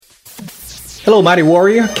Hello, Mighty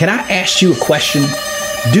Warrior. Can I ask you a question?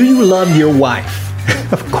 Do you love your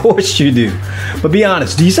wife? Of course you do. But be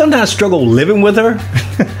honest, do you sometimes struggle living with her?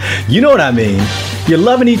 You know what I mean. You're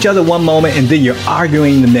loving each other one moment and then you're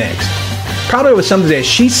arguing the next. Probably with something that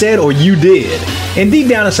she said or you did. And deep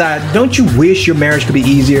down inside, don't you wish your marriage could be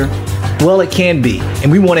easier? Well, it can be,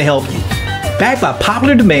 and we want to help you. Backed by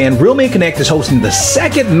popular demand, Real Men Connect is hosting the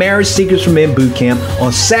second Marriage Secrets for Men Boot Camp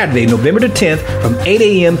on Saturday, November the 10th from 8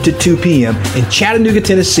 a.m. to 2 p.m. in Chattanooga,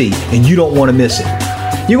 Tennessee, and you don't want to miss it.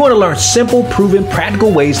 You're going to learn simple, proven,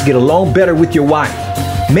 practical ways to get along better with your wife,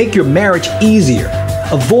 make your marriage easier,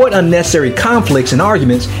 avoid unnecessary conflicts and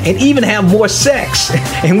arguments, and even have more sex.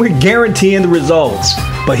 And we're guaranteeing the results.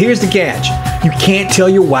 But here's the catch. You can't tell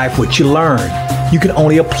your wife what you learned. You can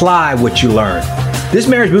only apply what you learn. This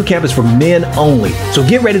marriage boot camp is for men only. So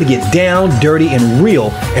get ready to get down, dirty, and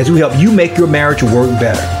real as we help you make your marriage work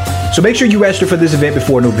better. So make sure you register for this event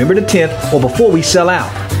before November the 10th or before we sell out.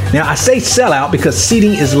 Now, I say sell out because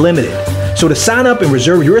seating is limited. So to sign up and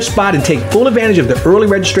reserve your spot and take full advantage of the early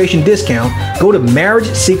registration discount, go to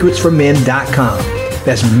marriagesecretsformen.com.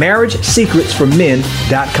 That's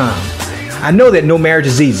marriagesecretsformen.com. I know that no marriage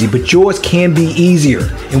is easy, but yours can be easier,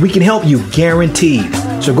 and we can help you guaranteed.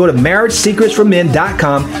 So go to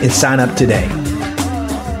marriagesecretsformen.com and sign up today.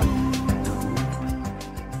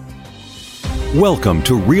 Welcome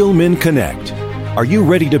to Real Men Connect. Are you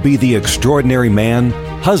ready to be the extraordinary man,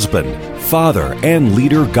 husband, father, and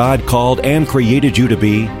leader God called and created you to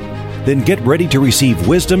be? Then get ready to receive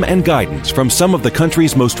wisdom and guidance from some of the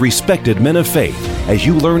country's most respected men of faith as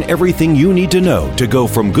you learn everything you need to know to go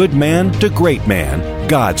from good man to great man,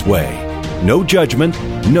 God's way. No judgment,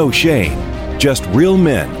 no shame. Just real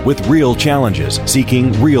men with real challenges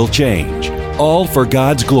seeking real change. All for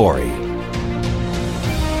God's glory.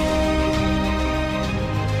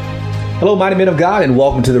 Hello, mighty men of God, and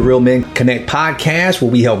welcome to the Real Men Connect podcast,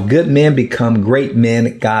 where we help good men become great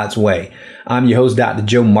men God's way. I'm your host, Dr.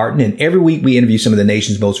 Joe Martin, and every week we interview some of the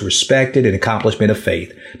nation's most respected and accomplished men of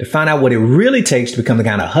faith to find out what it really takes to become the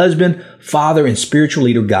kind of husband, father, and spiritual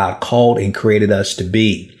leader God called and created us to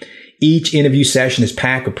be. Each interview session is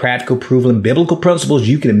packed with practical, proven, biblical principles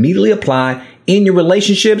you can immediately apply in your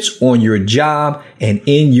relationships, on your job, and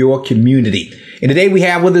in your community. And today we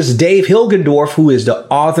have with us Dave Hilgendorf, who is the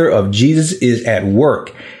author of Jesus is at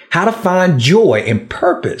Work: How to Find Joy and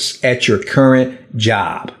Purpose at Your Current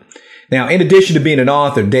Job. Now, in addition to being an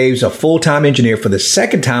author, Dave's a full-time engineer for the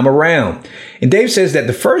second time around. And Dave says that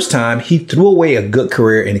the first time he threw away a good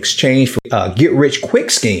career in exchange for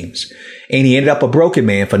get-rich-quick schemes. And he ended up a broken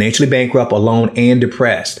man, financially bankrupt, alone, and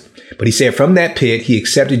depressed. But he said from that pit, he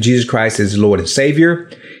accepted Jesus Christ as his Lord and Savior.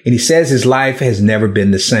 And he says his life has never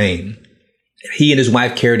been the same. He and his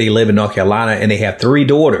wife, Carrie, they live in North Carolina, and they have 3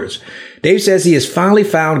 daughters. Dave says he has finally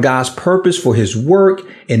found God's purpose for his work,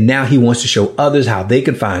 and now he wants to show others how they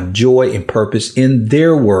can find joy and purpose in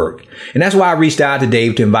their work. And that's why I reached out to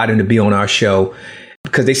Dave to invite him to be on our show,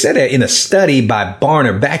 because they said that in a study by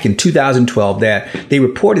Barna back in 2012 that they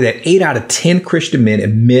reported that 8 out of 10 Christian men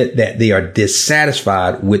admit that they are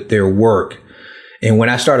dissatisfied with their work. And when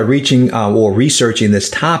I started researching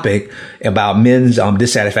this topic about men's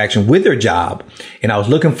dissatisfaction with their job, and I was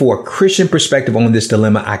looking for a Christian perspective on this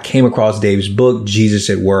dilemma, I came across Dave's book, Jesus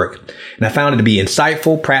at Work. And I found it to be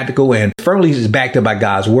insightful, practical, and firmly backed up by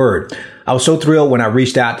God's word. I was so thrilled when I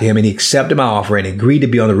reached out to him and he accepted my offer and agreed to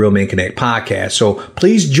be on the Real Men Connect podcast. So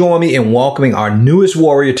please join me in welcoming our newest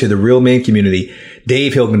warrior to the Real Men community,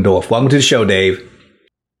 Dave Hilgendorf. Welcome to the show, Dave.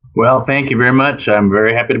 Well, thank you very much. I'm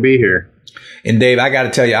very happy to be here. And Dave, I got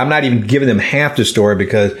to tell you, I'm not even giving them half the story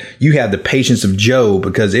because you have the patience of Job,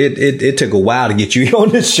 because it took a while to get you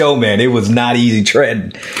on this show, man. It was not easy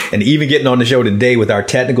treading. And even getting on the show today with our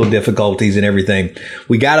technical difficulties and everything,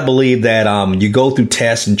 we got to believe that you go through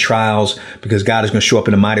tests and trials because God is going to show up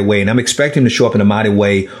in a mighty way. And I'm expecting him to show up in a mighty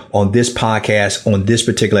way on this podcast, on this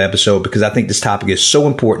particular episode, because I think this topic is so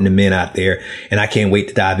important to men out there, and I can't wait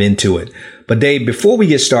to dive into it. But Dave, before we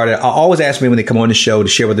get started, I always ask men when they come on the show to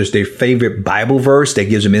share with us their favorite Bible verse that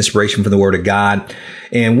gives them inspiration from the Word of God.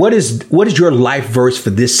 And what is your life verse for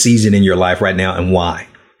this season in your life right now, and why?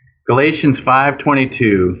 Galatians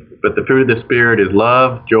 5:22. But the fruit of the Spirit is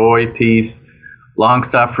love, joy, peace,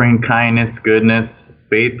 long-suffering, kindness, goodness,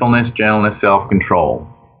 faithfulness, gentleness, self-control.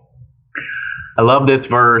 I love this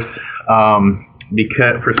verse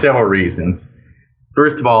because for several reasons.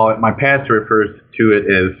 First of all, my pastor refers to it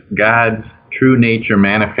as God's true nature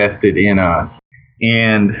manifested in us.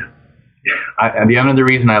 And the other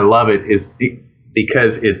reason I love it is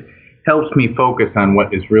because it helps me focus on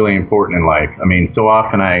what is really important in life. I mean, so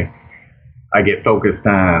often I get focused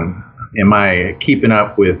on am I keeping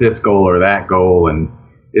up with this goal or that goal? And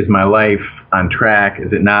is my life on track?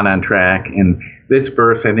 Is it not on track? And this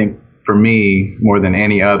verse, I think, for me, more than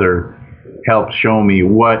any other, helped show me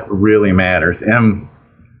what really matters. Am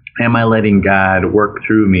I letting God work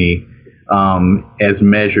through me as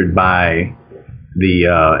measured by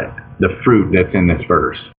the fruit that's in this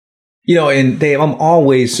verse? You know, and Dave, I'm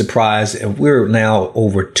always surprised. We're now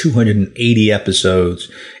over 280 episodes,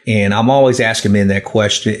 and I'm always asking men that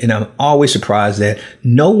question, and I'm always surprised that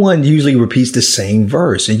no one usually repeats the same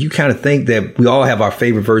verse. And you kind of think that we all have our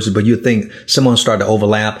favorite verses, but you think someone started to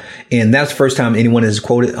overlap. And that's the first time anyone has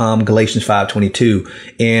quoted Galatians 5:22.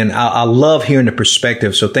 And I love hearing the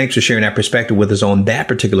perspective. So thanks for sharing that perspective with us on that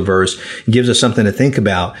particular verse. It gives us something to think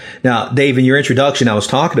about. Now, Dave, in your introduction, I was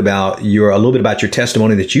talking about a little bit about your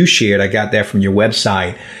testimony that you shared. I got that from your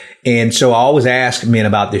website. And so I always ask men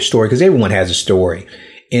about their story because everyone has a story.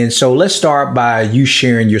 And so let's start by you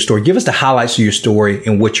sharing your story. Give us the highlights of your story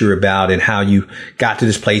and what you're about and how you got to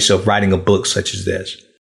this place of writing a book such as this.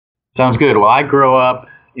 Sounds good. Well, I grew up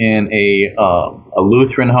in a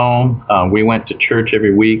Lutheran home. We went to church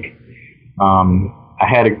every week. I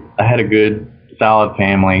had a good, solid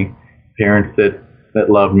family, parents that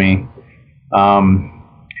loved me.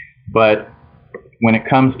 But when it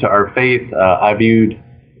comes to our faith, I viewed,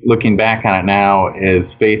 looking back on it now, as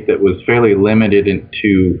faith that was fairly limited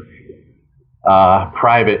into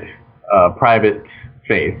private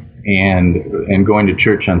faith and going to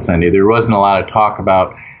church on Sunday. There wasn't a lot of talk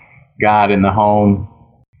about God in the home.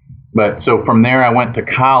 But so from there, I went to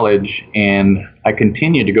college, and I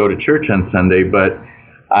continued to go to church on Sunday, but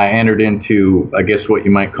I entered into, I guess, what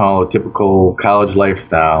you might call a typical college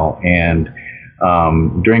lifestyle, and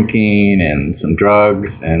drinking and some drugs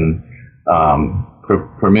and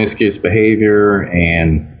promiscuous behavior,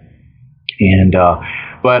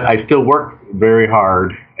 but I still worked very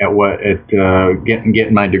hard at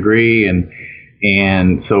getting my degree,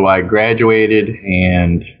 and so I graduated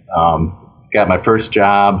and got my first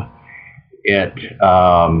job at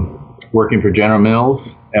working for General Mills,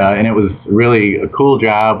 and it was really a cool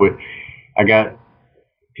job. I got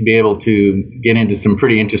to be able to get into some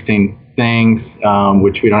pretty interesting things,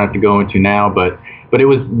 which we don't have to go into now, but it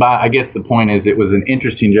was, I guess the point is, it was an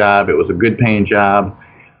interesting job. It was a good paying job,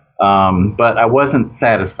 but I wasn't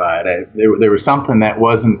satisfied. There was something that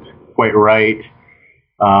wasn't quite right.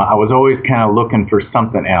 I was always kind of looking for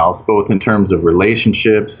something else, both in terms of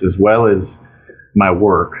relationships as well as my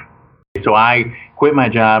work. So I quit my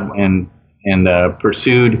job and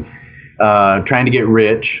pursued trying to get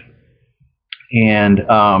rich, and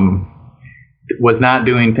was not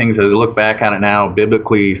doing things, as I look back on it now,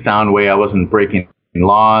 biblically sound way. I wasn't breaking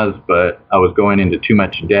laws, but I was going into too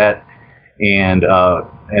much debt. And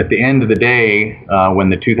at the end of the day, when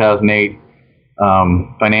the 2008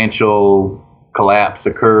 financial collapse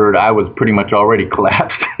occurred, I was pretty much already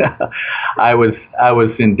collapsed. I was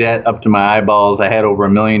in debt up to my eyeballs. I had over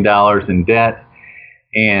 $1 million in debt,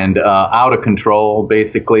 and out of control,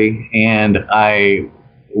 basically. And I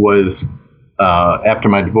was, after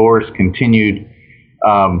my divorce, continued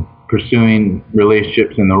pursuing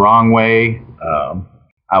relationships in the wrong way.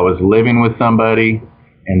 I was living with somebody,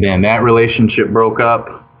 and then that relationship broke up.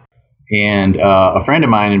 And a friend of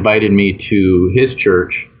mine invited me to his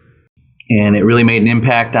church, and it really made an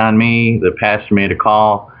impact on me. The pastor made a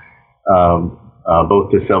call,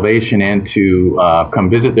 both to Salvation and to come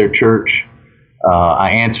visit their church.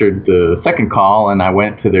 I answered the second call, and I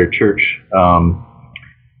went to their church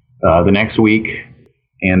the next week,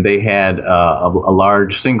 and they had a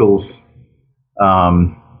large singles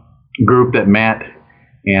group that met,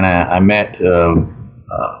 and I met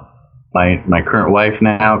my current wife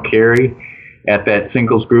now, Carrie, at that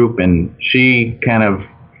singles group, and she kind of,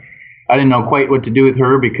 I didn't know quite what to do with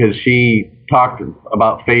her because she talked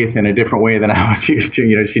about faith in a different way than I was used to.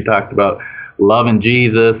 You know, she talked about loving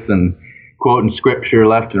Jesus and quoting scripture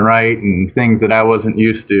left and right and things that I wasn't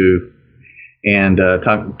used to, and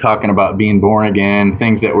talking about being born again,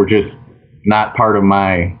 things that were just not part of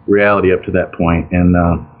my reality up to that point. And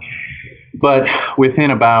but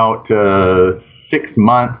within about 6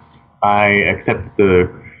 months, I accepted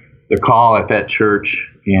the call at that church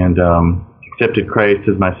and accepted Christ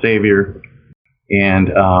as my Savior. And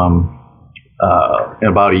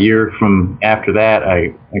about a year from after that,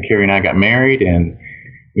 Carrie and I got married, and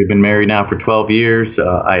we've been married now for 12 years.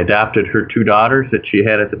 I adopted her 2 daughters that she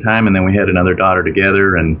had at the time, and then we had another daughter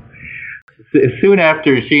together. And as soon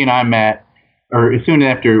after she and I met, or as soon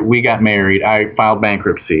after we got married, I filed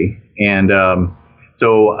bankruptcy. And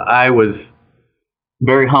so I was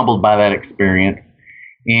very humbled by that experience.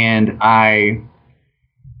 And I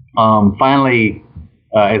finally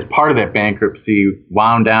as part of that bankruptcy,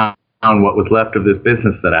 wound down what was left of this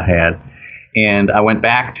business that I had. And I went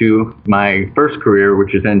back to my first career,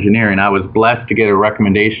 which is engineering. I was blessed to get a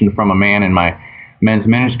recommendation from a man in my men's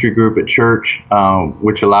ministry group at church,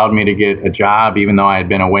 which allowed me to get a job, even though I had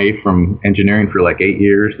been away from engineering for like 8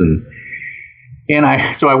 years.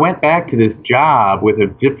 So I went back to this job with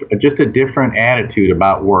just a different attitude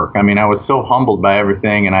about work. I mean, I was so humbled by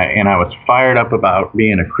everything, and I was fired up about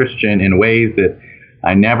being a Christian in ways that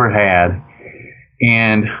I never had.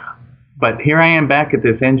 But here I am back at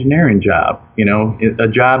this engineering job, a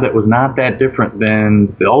job that was not that different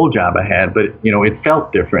than the old job I had, but, it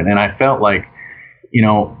felt different. And I felt like,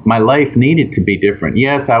 my life needed to be different.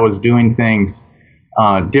 Yes, I was doing things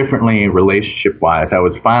differently relationship-wise. I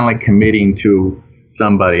was finally committing to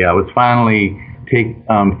somebody. I was finally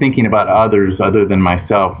thinking about others other than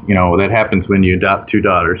myself. That happens when you adopt 2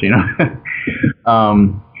 daughters,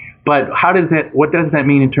 But what does that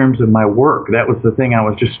mean in terms of my work? That was the thing I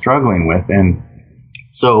was just struggling with. And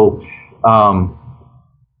so,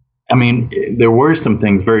 there were some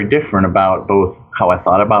things very different about both how I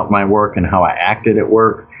thought about my work and how I acted at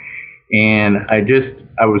work. And I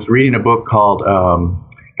was reading a book called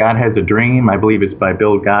God Has a Dream. I believe it's by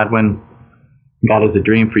Bill Godwin. God Has a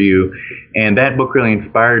Dream for You. And that book really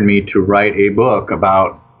inspired me to write a book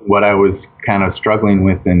about what I was kind of struggling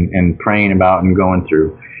with and praying about and going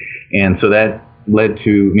through. And so that led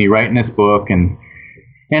to me writing this book, and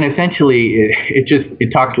essentially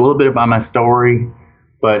it talks a little bit about my story,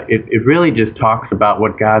 but it really just talks about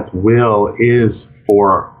what God's will is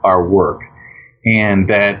for our work, and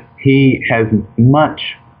that He has much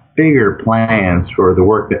bigger plans for the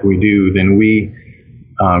work that we do than we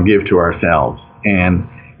give to ourselves. And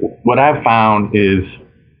what I've found is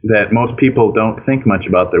that most people don't think much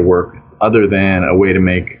about their work other than a way to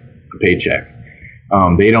make a paycheck.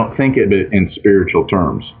 They don't think of it in spiritual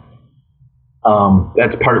terms.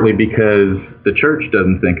 That's partly because the church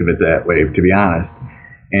doesn't think of it that way, to be honest.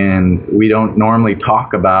 And we don't normally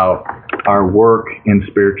talk about our work in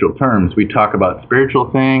spiritual terms. We talk about spiritual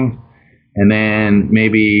things, and then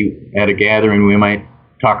maybe at a gathering we might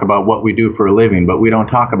talk about what we do for a living, but we don't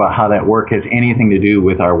talk about how that work has anything to do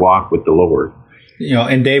with our walk with the Lord.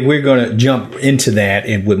 And Dave, we're going to jump into that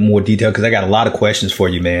with more detail because I got a lot of questions for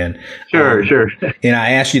you, man. Sure. And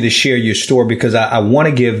I asked you to share your story because I want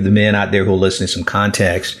to give the men out there who are listening some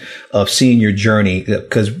context of seeing your journey,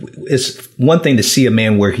 because it's one thing to see a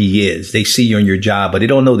man where he is. They see you on your job, but they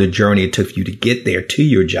don't know the journey it took for you to get there to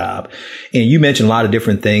your job. And you mentioned a lot of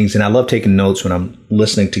different things, and I love taking notes when I'm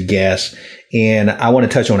listening to guests. And I want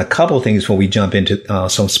to touch on a couple of things before we jump into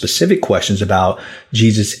some specific questions about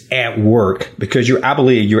Jesus at work, because I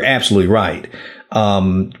believe you're absolutely right.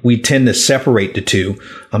 We tend to separate the two.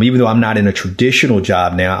 Even though I'm not in a traditional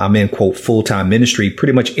job now, I'm in, quote, full-time ministry.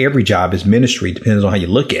 Pretty much every job is ministry, depends on how you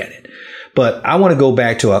look at it. But I want to go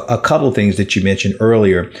back to a couple of things that you mentioned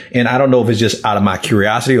earlier. And I don't know if it's just out of my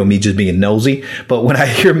curiosity or me just being nosy, but when I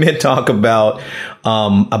hear men talk about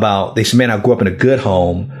they say, man, I grew up in a good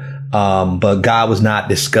home. But God was not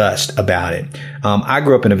discussed about it. I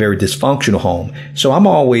grew up in a very dysfunctional home. So I'm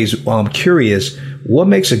always curious, what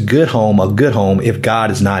makes a good home if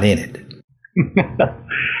God is not in it?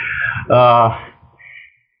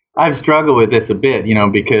 I've struggled with this a bit,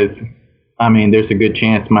 because, there's a good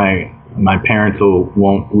chance my parents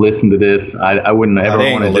won't listen to this. I wouldn't ever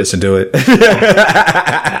want to listen to it.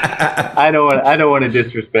 I don't want to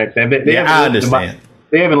disrespect them. I understand.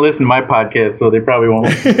 They haven't listened to my podcast, so they probably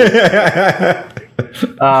won't.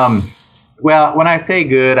 Well, when I say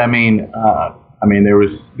good, there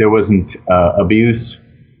wasn't abuse.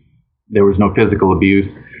 There was no physical abuse.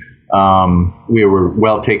 We were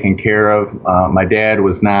well taken care of. My dad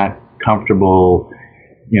was not comfortable,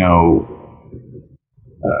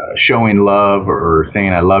 showing love or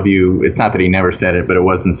saying I love you. It's not that he never said it, but it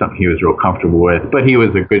wasn't something he was real comfortable with. But he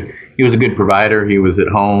was a good provider. He was at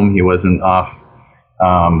home. He wasn't off.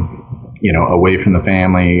 Away from the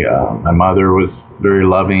family. My mother was very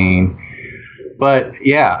loving. But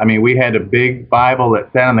yeah, we had a big Bible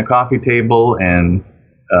that sat on the coffee table and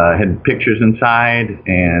had pictures inside,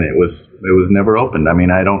 and it was never opened.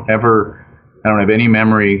 I don't have any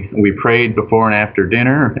memory. We prayed before and after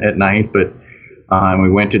dinner at night, but we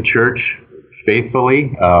went to church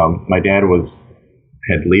faithfully. My dad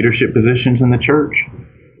had leadership positions in the church.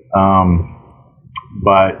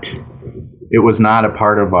 But it was not a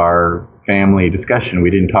part of our family discussion.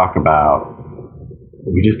 We didn't talk about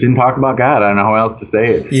we just didn't talk about God. I don't know how else to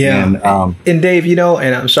say it. Yeah. And Dave,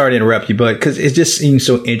 and I'm sorry to interrupt you, but because it just seems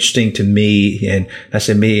so interesting to me, and I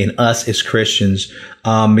said me and us as Christians,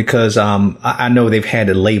 because I know they've had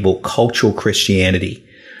to label cultural Christianity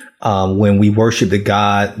when we worship the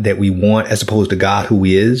God that we want as opposed to God who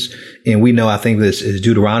is. And we know, I think this is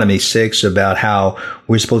Deuteronomy 6 about how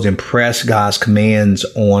we're supposed to impress God's commands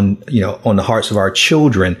on the hearts of our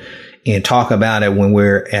children, and talk about it when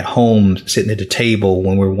we're at home, sitting at the table,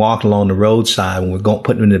 when we're walking along the roadside, when we're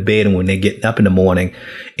putting them in the bed, and when they're getting up in the morning.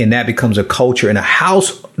 And that becomes a culture in a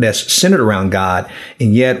house that's centered around God.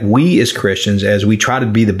 And yet we as Christians, as we try to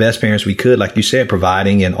be the best parents we could, like you said,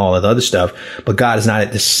 providing and all of the other stuff, but God is not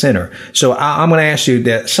at the center. So I'm going to ask you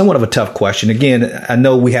that somewhat of a tough question. Again, I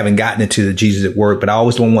know we haven't gotten into the Jesus at Work, but I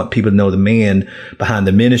always want people to know the man behind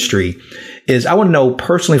the ministry. I want to know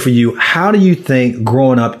personally for you, how do you think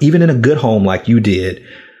growing up, even in a good home like you did,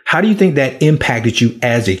 how do you think that impacted you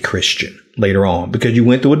as a Christian later on? Because you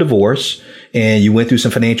went through a divorce and you went through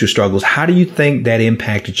some financial struggles. How do you think that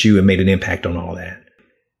impacted you and made an impact on all that?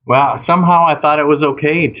 Well, somehow I thought it was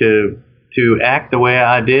okay to act the way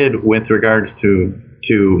I did with regards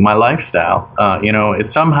to my lifestyle.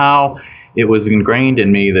 It was ingrained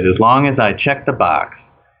in me that as long as I checked the box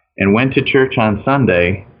and went to church on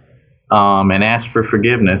Sunday, and asked for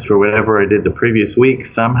forgiveness for whatever I did the previous week,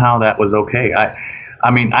 somehow that was okay. I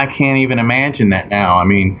can't even imagine that now.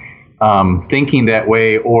 Thinking that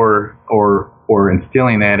way or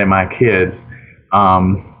instilling that in my kids.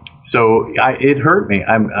 It hurt me.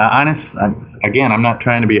 I'm not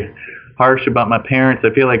trying to be harsh about my parents.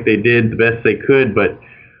 I feel like they did the best they could, but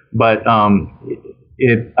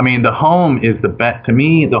the home is the best. To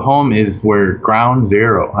me, the home is where ground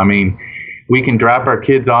zero. We can drop our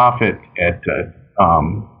kids off at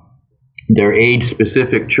their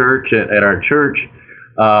age-specific church at our church.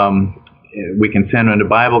 We can send them to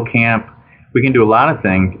Bible camp. We can do a lot of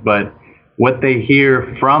things, but what they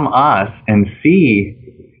hear from us and see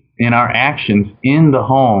in our actions in the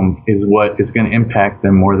home is what is going to impact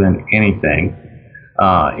them more than anything.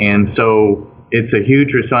 And so it's a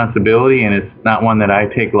huge responsibility, and it's not one that I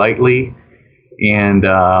take lightly. And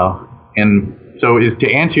so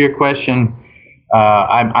to answer your question,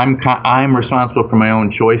 I'm responsible for my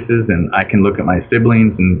own choices, and I can look at my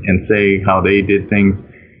siblings and say how they did things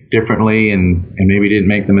differently and maybe didn't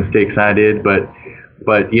make the mistakes I did.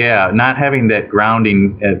 But yeah, not having that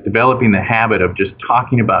grounding, developing the habit of just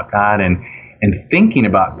talking about God and thinking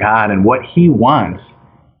about God and what He wants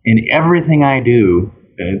in everything I do,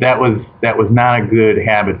 that was not a good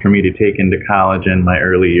habit for me to take into college and my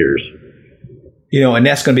early years. And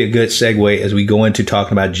that's going to be a good segue as we go into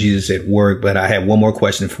talking about Jesus at Work. But I have one more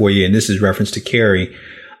question for you, and this is reference to Carrie,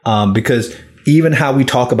 because even how we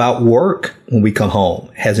talk about work when we come home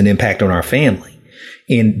has an impact on our family.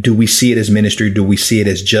 And do we see it as ministry? Do we see it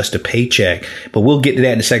as just a paycheck? But we'll get to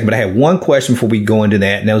that in a second. But I have one question before we go into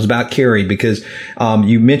that, and that was about Carrie, because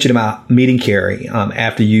you mentioned about meeting Carrie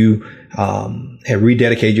after you had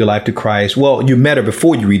rededicated your life to Christ. Well, you met her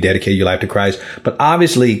before you rededicated your life to Christ, but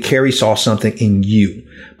obviously Carrie saw something in you.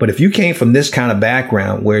 But if you came from this kind of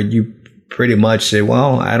background where you pretty much say,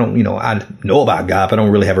 well, I know about God, but I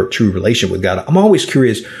don't really have a true relationship with God, I'm always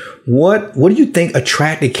curious, what do you think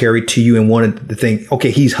attracted Carrie to you and wanted to think, okay,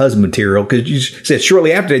 he's husband material? Because you said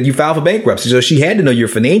shortly after that you filed for bankruptcy, so she had to know your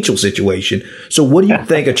financial situation. So what do you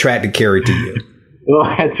think attracted Carrie to you? Well,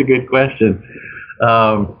 that's a good question.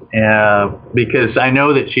 Because I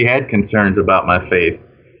know that she had concerns about my faith,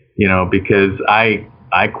 because I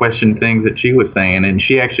questioned things that she was saying, and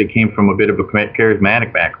she actually came from a bit of a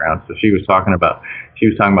charismatic background. So she was talking about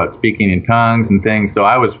speaking in tongues and things. So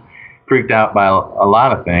I was freaked out by a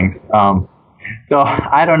lot of things. So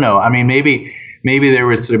I don't know. Maybe there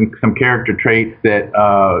was some character traits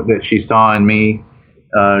that she saw in me.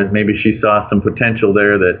 Maybe she saw some potential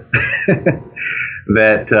there that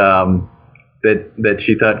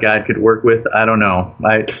she thought God could work with. I don't know.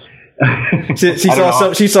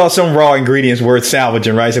 She saw some raw ingredients worth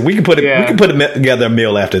salvaging, right? So we can put together a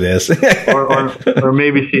meal after this. or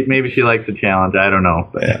maybe she likes a challenge. I don't know.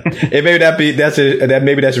 Yeah. And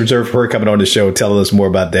maybe that's reserved for her coming on the show, telling us more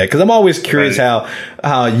about that. Because I'm always curious how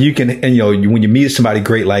you can, and when you meet somebody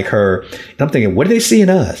great like her, and I'm thinking, what do they see in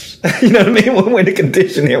us? You know what I mean? When the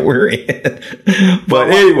condition that we're in. But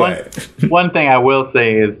anyway, one thing I will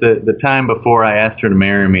say is that the time before I asked her to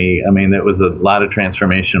marry me, there was a lot of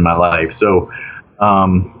transformation in my life. So,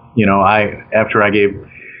 after I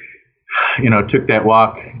took that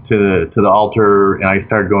walk to the altar, and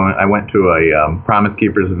I went to a Promise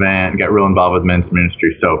Keepers event and got real involved with men's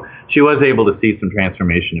ministry. So she was able to see some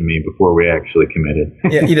transformation in me before we actually committed.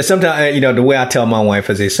 Yeah, sometimes, the way I tell my wife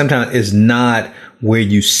is sometimes it's not where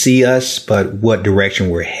you see us, but what direction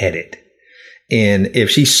we're headed. And if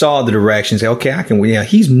she saw the direction, say, okay,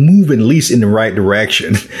 he's moving at least in the right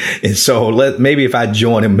direction. And so maybe if I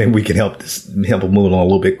join him, maybe we can help him move along a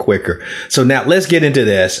little bit quicker. So now let's get into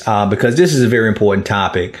this, because this is a very important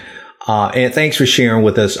topic. And thanks for sharing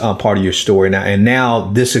with us part of your story now. And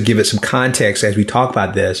now this will give it some context as we talk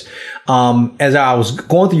about this. As I was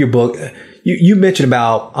going through your book, you mentioned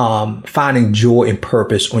about finding joy and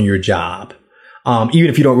purpose on your job, even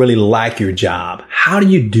if you don't really like your job. How do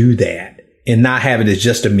you do that and not have it as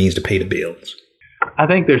just a means to pay the bills? I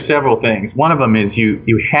think there's several things. One of them is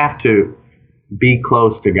you have to be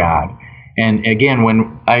close to God. And again,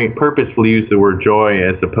 when I purposefully use the word joy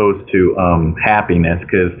as opposed to happiness,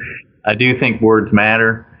 because I do think words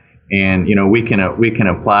matter, and we can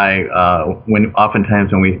apply when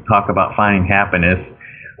we talk about finding happiness,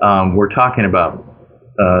 we're talking about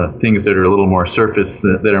things that are a little more surface,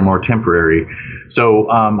 that are more temporary. So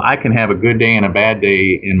I can have a good day and a bad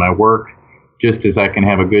day in my work, just as I can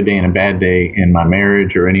have a good day and a bad day in my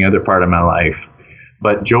marriage or any other part of my life.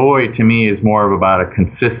 But joy to me is more of about a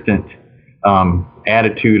consistent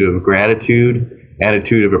attitude of gratitude,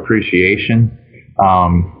 attitude of appreciation.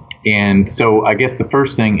 And so I guess the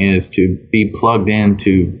first thing is to be plugged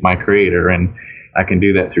into my Creator, and I can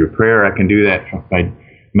do that through prayer. I can do that by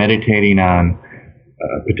meditating on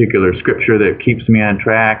a particular scripture that keeps me on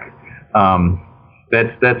track.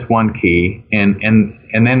 That's one key, and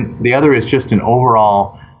then the other is just an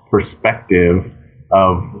overall perspective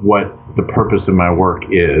of what the purpose of my work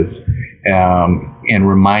is, and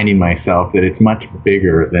reminding myself that it's much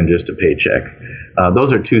bigger than just a paycheck.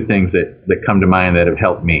 Those are two things that come to mind that have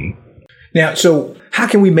helped me. Now, so how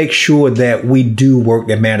can we make sure that we do work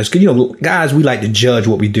that matters? Because, guys, we like to judge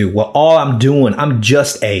what we do. Well, all I'm doing, I'm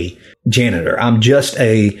just a janitor. I'm just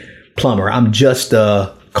a plumber. I'm just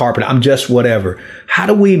a carpenter. I'm just whatever. How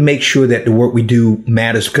do we make sure that the work we do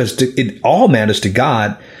matters? Because it all matters to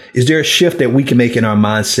God. Is there a shift that we can make in our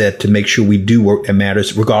mindset to make sure we do work that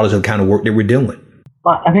matters, regardless of the kind of work that we're doing?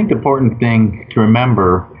 Well, I think the important thing to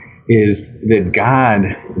remember is that God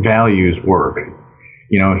values work.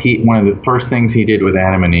 One of the first things he did with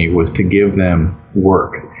Adam and Eve was to give them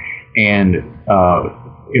work. And,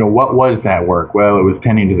 what was that work? Well, it was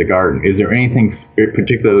tending to the garden. Is there anything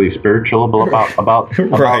particularly spiritual about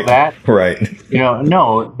right. that? Right.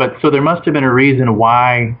 No, but so there must have been a reason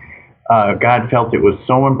why God felt it was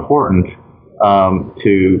so important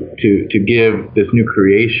to give this new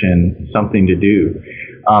creation something to do.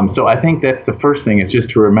 So I think that's the first thing, is just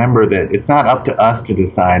to remember that it's not up to us to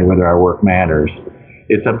decide whether our work matters.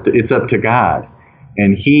 It's up to God,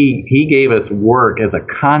 and He gave us work as a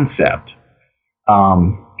concept,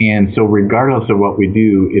 and so regardless of what we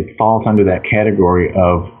do, it falls under that category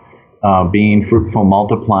of being fruitful,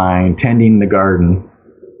 multiplying, tending the garden,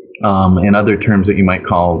 and other terms that you might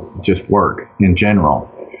call just work in general.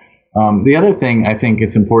 The other thing I think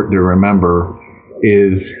it's important to remember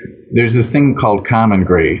is there's this thing called common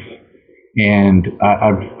grace, and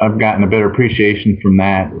I've gotten a better appreciation from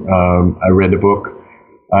that. I read the book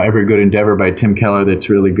Every Good Endeavor by Tim Keller that's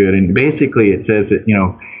really good, and basically it says that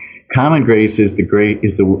common grace is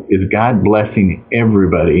God blessing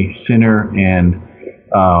everybody, sinner and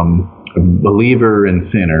believer and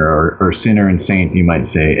sinner, or sinner and saint, you might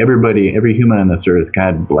say. Every human on this earth,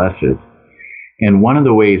 God blesses. And one of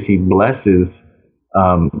the ways he blesses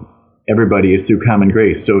everybody is through common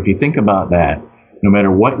grace. So if you think about that, no matter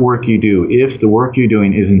what work you do, if the work you're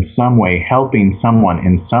doing is in some way helping someone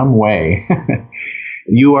in some way,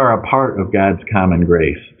 you are a part of God's common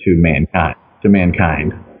grace to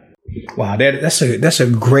mankind. Wow, that's a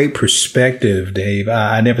great perspective, Dave.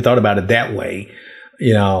 I never thought about it that way.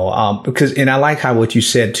 Because I like how what you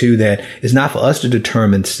said too, that it's not for us to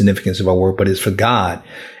determine the significance of our work, but it's for God.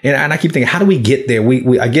 And I keep thinking, how do we get there?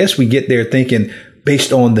 I guess we get there thinking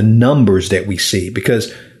based on the numbers that we see,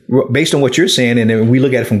 because based on what you're saying, and then we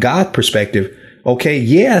look at it from God's perspective. Okay,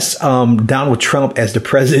 yes, Donald Trump as the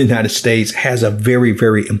president of the United States has a very,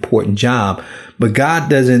 very important job, but God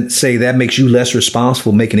doesn't say that makes you less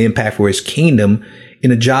responsible, make an impact for his kingdom in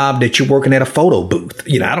a job that you're working at a photo booth.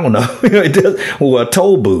 I don't know, or a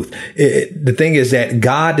toll booth. The thing is that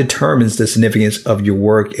God determines the significance of your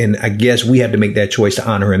work, and I guess we have to make that choice to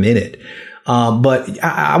honor him in it. But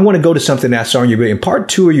I want to go to something that I saw in your book. In part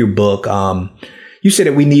 2 of your book, you said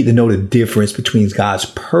that we need to know the difference between God's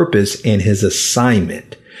purpose and his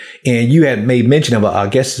assignment. And you had made mention of, I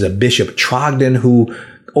guess it's a Bishop Trogdon who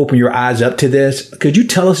opened your eyes up to this. Could you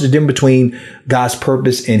tell us the difference between God's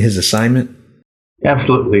purpose and his assignment?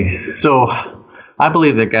 Absolutely. So I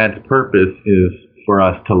believe that God's purpose is for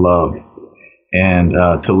us to love, and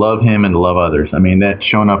to love him and to love others. I mean, that's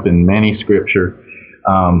shown up in many scripture,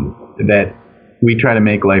 that we try to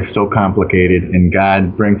make life so complicated, and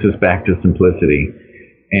God brings us back to simplicity.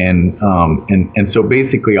 And so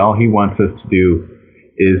basically all he wants us to do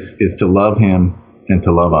is to love him and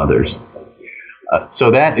to love others.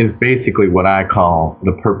 So that is basically what I call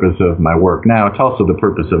the purpose of my work. Now, it's also the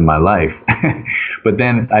purpose of my life. But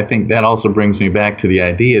then I think that also brings me back to the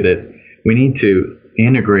idea that we need to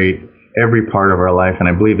integrate every part of our life, and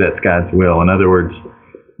I believe that's God's will. In other words,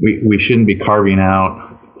 we shouldn't be carving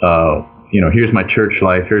out, here's my church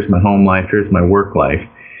life, here's my home life, here's my work life.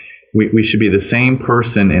 We should be the same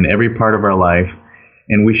person in every part of our life,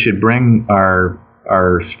 and we should bring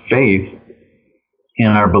our faith and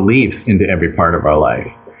our beliefs into every part of our life.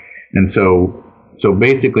 And so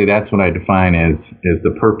basically that's what I define as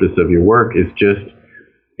the purpose of your work is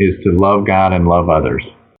to love God and love others.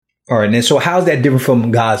 All right. And so how's that different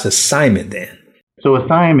from God's assignment then? So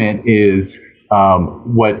assignment is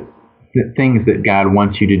what the things that God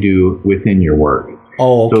wants you to do within your work.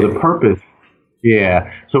 Oh, okay. So the purpose,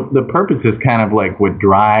 so the purpose is kind of like what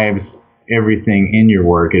drives everything in your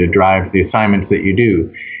work. It drives the assignments that you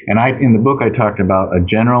do. And in the book, I talked about a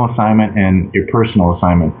general assignment and your personal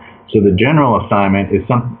assignment. So the general assignment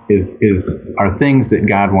are things that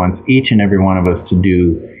God wants each and every one of us to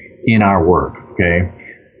do in our work. Okay.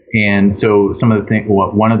 And so some of the things,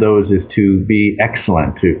 one of those is to be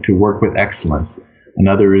excellent, to work with excellence.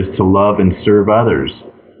 Another is to love and serve others.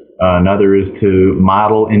 Another is to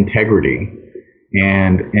model integrity.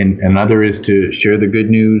 And another is to share the good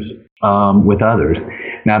news with others.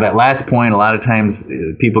 Now, that last point, a lot of times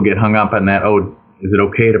people get hung up on that. Oh, is it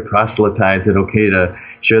okay to proselytize? Is it okay to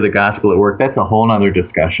share the gospel at work? That's a whole other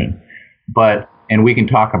discussion. And we can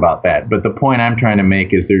talk about that. But the point I'm trying to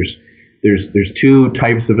make is there's two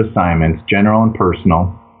types of assignments, general and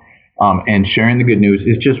personal. And sharing the good news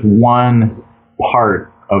is just one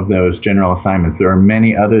part of those general assignments. There are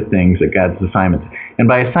many other things that God's assignments. And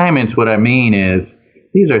by assignments, what I mean is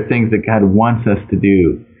these are things that God wants us to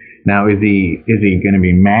do. Now, is he going to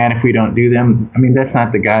be mad if we don't do them? I mean, that's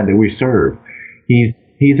not the God that we serve.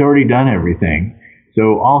 He's already done everything.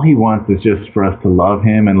 So all he wants is just for us to love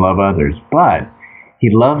him and love others. But he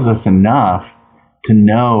loves us enough to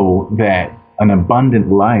know that an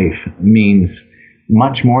abundant life means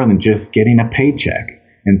much more than just getting a paycheck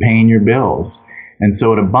and paying your bills. And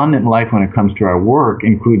so an abundant life when it comes to our work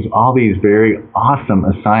includes all these very awesome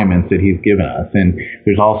assignments that he's given us. And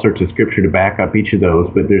there's all sorts of scripture to back up each of those,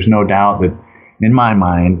 but there's no doubt that in my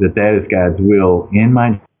mind that is God's will in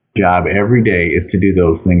my job every day is to do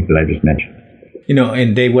those things that I just mentioned.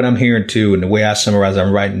 And Dave, what I'm hearing too, and the way I summarize,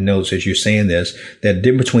 I'm writing notes as you're saying this, that the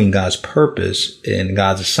difference between God's purpose and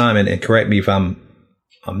God's assignment, and correct me if I'm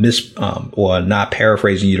or not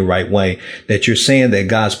paraphrasing you the right way, that you're saying that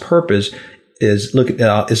God's purpose is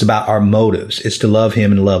about our motives. It's to love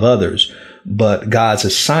him and love others. But God's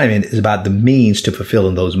assignment is about the means to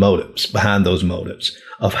fulfilling those motives, behind those motives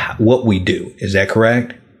of what we do. Is that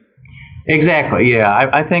correct? Exactly. Yeah.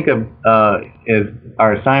 I think of as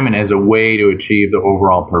our assignment as a way to achieve the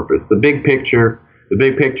overall purpose. The big picture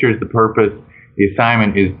is the purpose. The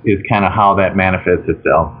assignment is kind of how that manifests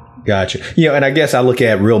itself. Gotcha. And I guess I look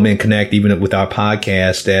at Real Men Connect, even with our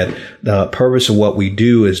podcast, that the purpose of what we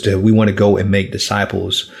do is that we want to go and make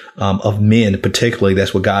disciples of men, particularly.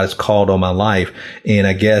 That's what God has called on my life. And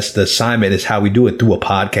I guess the assignment is how we do it through a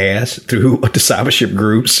podcast, through discipleship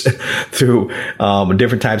groups, through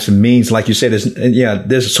different types of means. Like you said,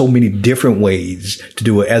 there's so many different ways to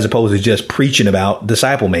do it as opposed to just preaching about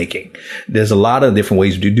disciple making. There's a lot of different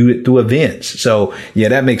ways to do it through events. So,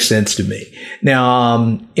 that makes sense to me.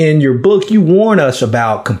 Now, in your book, you warn us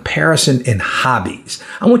about comparison and hobbies.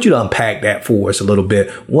 I want you to unpack that for us a little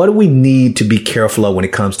bit. What do we need to be careful of when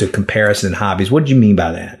it comes to comparison and hobbies? What do you mean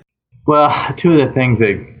by that? Well, two of the things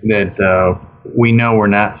that we know we're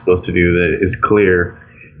not supposed to do that is clear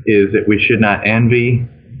is that we should not envy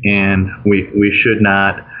and we should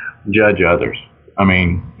not judge others. I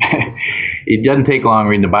mean, it doesn't take long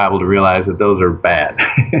reading the Bible to realize that those are bad.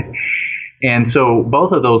 And so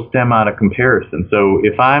both of those stem out of comparison. So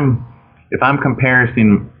if I'm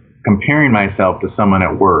comparing myself to someone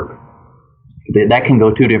at work, that can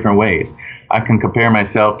go two different ways. I can compare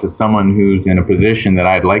myself to someone who's in a position that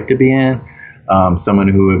I'd like to be in, someone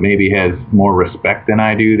who maybe has more respect than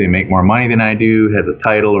I do, they make more money than I do, has a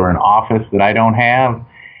title or an office that I don't have.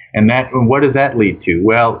 And what does that lead to?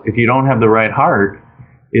 Well, if you don't have the right heart,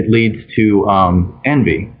 it leads to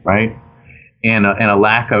envy, right? And a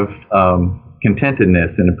lack of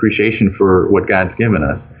contentedness and appreciation for what God's given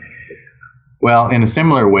us. Well, in a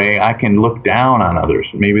similar way, I can look down on others,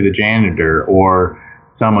 maybe the janitor or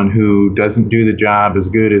someone who doesn't do the job as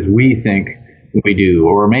good as we think we do,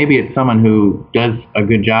 or maybe it's someone who does a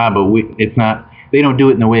good job, but they don't do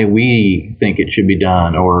it in the way we think it should be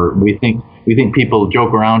done, or we think people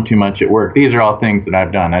joke around too much at work. These are all things that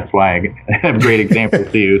I've done. That's why I have great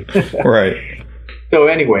examples to use. Right. So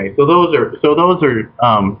anyway, so those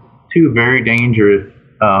are two very dangerous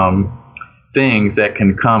things that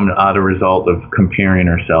can come out of a result of comparing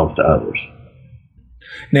ourselves to others.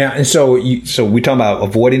 Now, and so we talk about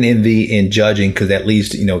avoiding envy and judging, because that leads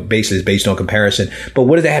to, basically is based on comparison. But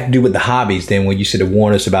what does that have to do with the hobbies then, when you said to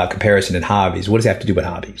warn us about comparison and hobbies? What does that have to do with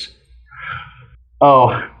hobbies?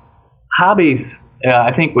 Oh, hobbies,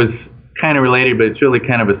 I think was kind of related, but it's really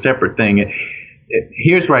kind of a separate thing.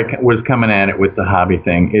 Here's where I was coming at it with the hobby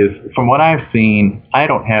thing is, from what I've seen, I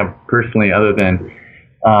don't have personally, other than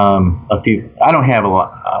I don't have a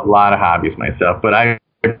lot of hobbies myself, but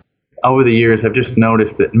over the years, I've just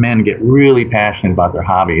noticed that men get really passionate about their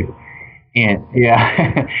hobbies. And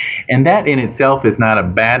yeah, and that in itself is not a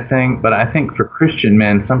bad thing, but I think for Christian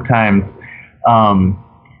men, sometimes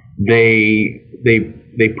they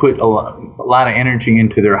put a lot of energy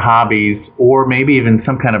into their hobbies, or maybe even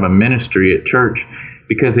some kind of a ministry at church,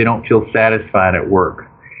 because they don't feel satisfied at work.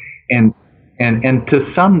 And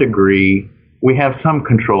to some degree, we have some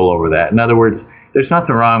control over that. In other words, there's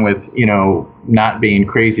nothing wrong with, not being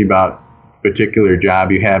crazy about a particular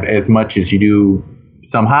job you have as much as you do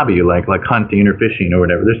some hobby you like hunting or fishing or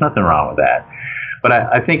whatever. There's nothing wrong with that. But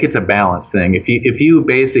I think it's a balance thing. If you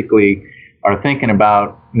basically are thinking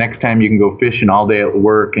about next time you can go fishing all day at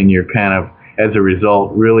work, and you're kind of, as a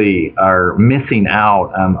result, really are missing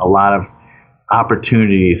out on a lot of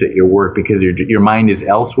opportunities at your work because your mind is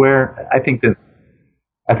elsewhere, I think that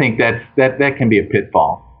can be a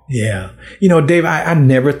pitfall. Yeah. Dave, I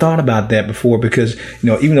never thought about that before, because,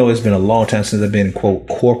 even though it's been a long time since I've been in, quote,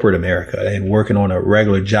 corporate America and working on a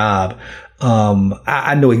regular job,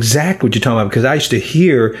 I know exactly what you're talking about, because I used to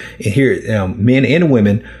hear men and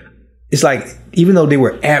women. It's like, even though they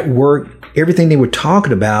were at work, everything they were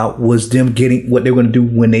talking about was them getting what they were going to do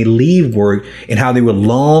when they leave work, and how they were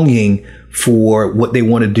longing for what they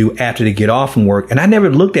want to do after they get off from work. And I never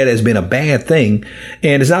looked at it as being a bad thing.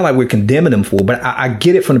 And it's not like we're condemning them for, but I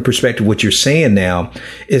get it from the perspective of what you're saying now.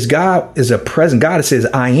 Is God is a present God that says,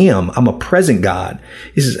 I'm a present God.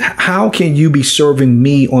 He says, how can you be serving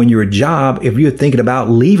me on your job if you're thinking about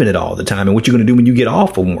leaving it all the time and what you're going to do when you get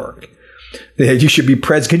off from work? That you should be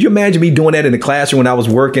present. Could you imagine me doing that in the classroom when I was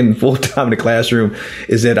working full time in the classroom?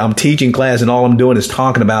 Is that I'm teaching class and all I'm doing is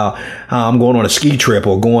talking about how I'm going on a ski trip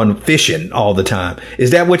or going fishing all the time.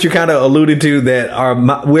 Is that what you're kind of alluding to?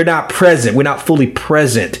 That we're not present. We're not fully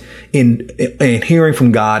present in hearing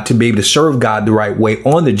from God to be able to serve God the right way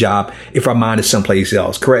on the job if our mind is someplace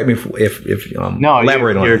else. Correct me if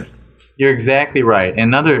elaborate on that. You're exactly right.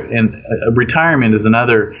 And retirement is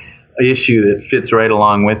another issue that fits right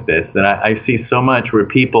along with this, that I see so much where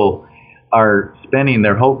people are spending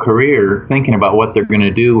their whole career thinking about what they're going to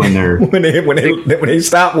do when they're when they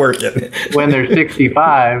stop working, when they're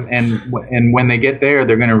 65, and when they get there,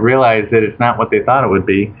 they're going to realize that it's not what they thought it would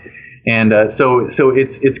be. And so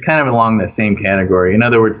it's kind of along that same category. In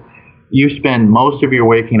other words, you spend most of your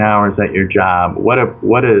waking hours at your job. What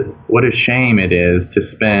a shame it is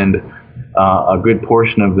to spend a good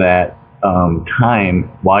portion of that time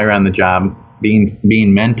while you're on the job being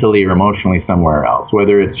mentally or emotionally somewhere else,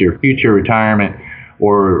 whether it's your future retirement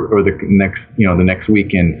or the next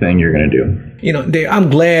weekend thing you're going to do. Dave,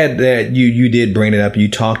 I'm glad that you did bring it up. You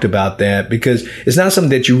talked about that, because it's not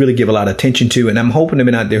something that you really give a lot of attention to. And I'm hoping the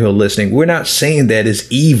men out there who are listening, we're not saying that is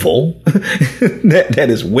evil, that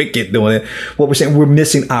is wicked doing it. What we're saying, we're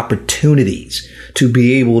missing opportunities to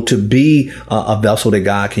be able to be a vessel that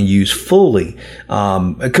God can use fully.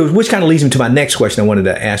 Which kind of leads me to my next question I wanted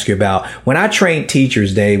to ask you about. When I trained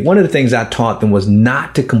teachers, Dave, one of the things I taught them was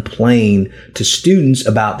not to complain to students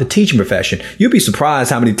about the teaching profession. You'd be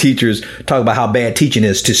surprised how many teachers talk about how bad teaching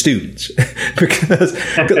is to students, because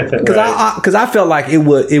I felt like it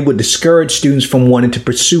would discourage students from wanting to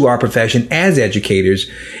pursue our profession as educators,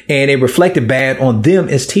 and it reflected bad on them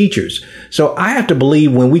as teachers. So I have to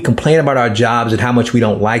believe when we complain about our jobs and how much we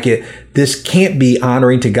don't like it, this can't be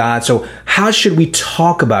honoring to God. So how should we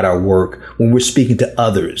talk about our work when we're speaking to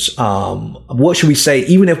others? What should we say,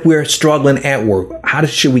 even if we're struggling at work? How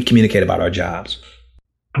should we communicate about our jobs?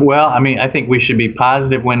 Well, I mean, I think we should be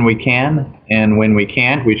positive when we can, and when we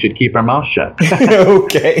can't, we should keep our mouth shut.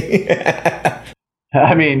 Okay.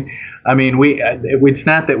 I mean, it's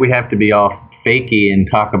not that we have to be all fakey and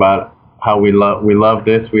talk about how we love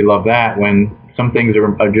this, we love that, when some things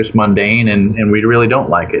are just mundane and we really don't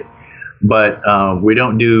like it. But we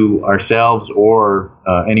don't do ourselves or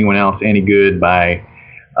anyone else any good by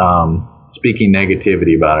speaking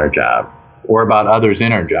negativity about our job or about others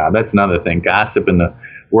in our job. That's another thing. Gossip in the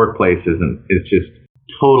workplace is just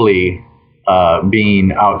totally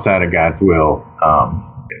being outside of God's will.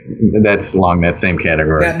 That's along that same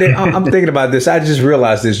category. Now, I'm thinking about this. I just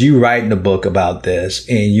realized this. You writing a book about this,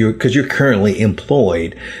 and because you're currently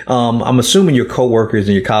employed. I'm assuming your coworkers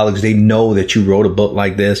and your colleagues, they know that you wrote a book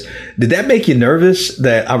like this. Did that make you nervous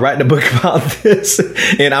that I'm writing a book about this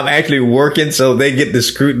and I'm actually working, so they get to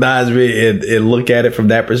scrutinize me and look at it from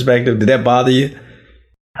that perspective? Did that bother you?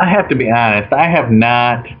 I have to be honest. I have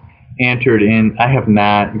not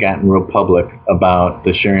gotten real public about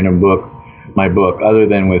the sharing of my book, other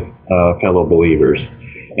than with fellow believers,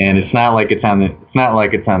 and it's not like it's on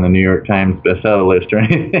the New York Times bestseller list or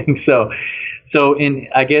anything. So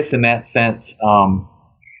I guess in that sense,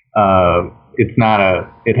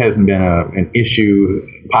 it hasn't been an issue,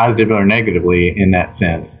 positively or negatively, in that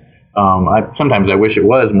sense. Sometimes I wish it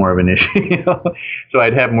was more of an issue, so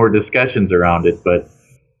I'd have more discussions around it, but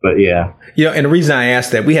yeah. And the reason I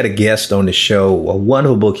asked that, we had a guest on the show, a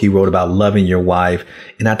wonderful book he wrote about loving your wife.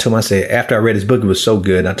 And I told him, I said, after I read his book, it was so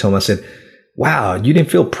good. And I told him, I said, wow, you didn't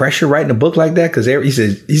feel pressure writing a book like that? Because he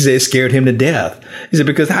said it scared him to death. He said,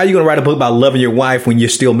 because how are you going to write a book about loving your wife when you're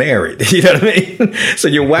still married? You know what I mean? So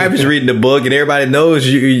your wife is reading the book and everybody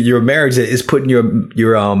knows your marriage is putting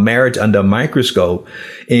your marriage under a microscope.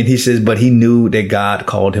 And he says, but he knew that God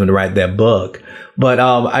called him to write that book. But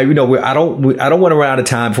I don't want to run out of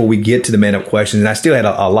time before we get to the man up questions. And I still had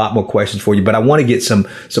a lot more questions for you, but I want to get some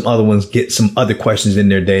other questions in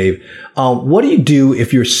there, Dave. What do you do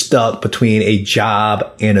if you're stuck between a job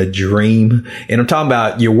and a dream? And I'm talking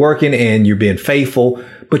about you're working and you're being faithful,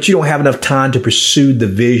 but you don't have enough time to pursue the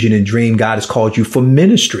vision and dream God has called you for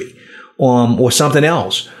ministry, or something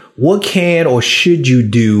else. What can or should you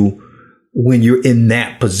do when you're in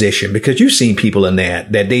that position? Because you've seen people in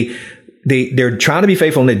that they're trying to be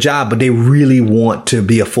faithful in their job, but they really want to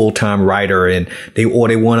be a full-time writer and they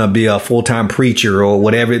want to be a full-time preacher or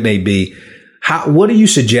whatever it may be. What do you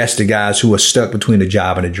suggest to guys who are stuck between a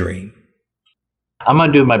job and a dream? I'm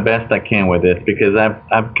going to do my best I can with this because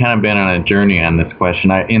I've kind of been on a journey on this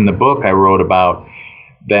question. In the book I wrote about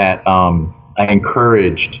that, I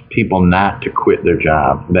encouraged people not to quit their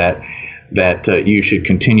job, that you should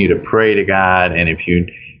continue to pray to God, and if you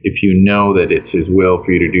know that it's His will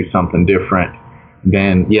for you to do something different,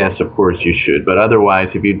 then yes, of course you should. But otherwise,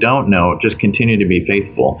 if you don't know, just continue to be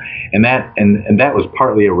faithful. And that was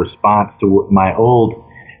partly a response to my old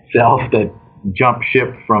self that jumped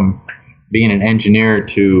ship from being an engineer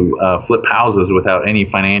to flip houses without any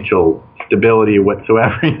financial stability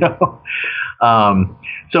whatsoever.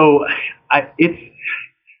 So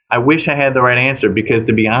I wish I had the right answer, because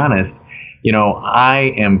to be honest,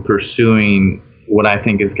 I am pursuing what I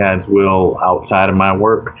think is God's will outside of my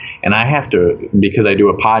work. And I have to, because I do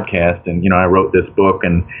a podcast and, I wrote this book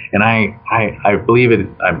and I believe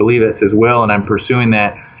it's His will and I'm pursuing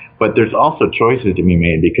that. But there's also choices to be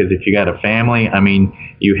made, because if you got a family,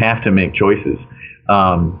 you have to make choices.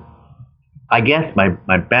 I guess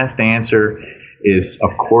my best answer is, of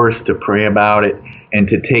course, to pray about it and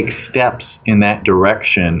to take steps in that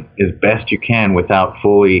direction as best you can without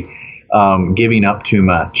fully giving up too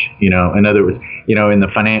much. In other words, in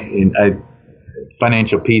the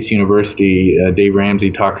Financial Peace University, Dave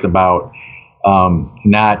Ramsey talks about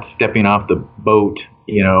not stepping off the boat,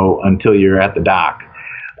 until you're at the dock.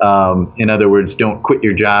 In other words, don't quit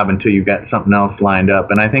your job until you've got something else lined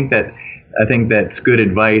up. And I think that's good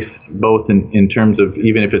advice, both in terms of,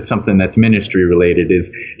 even if it's something that's ministry related, is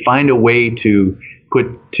find a way to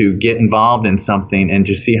get involved in something and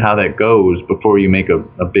just see how that goes before you make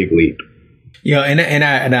a big leap. And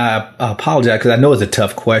I apologize, because I know it's a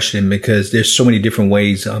tough question, because there's so many different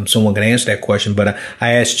ways someone can answer that question. But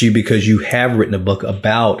I asked you because you have written a book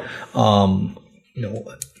about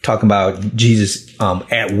talking about Jesus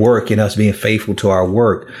at work and us being faithful to our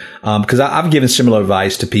work. Because I've given similar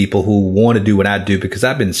advice to people who want to do what I do, because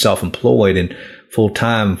I've been self-employed and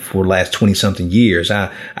full-time for the last 20-something years.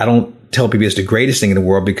 I don't tell people it's the greatest thing in the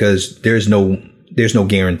world, because there's no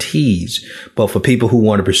guarantees. But for people who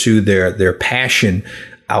want to pursue their passion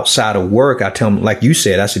outside of work, I tell them, like you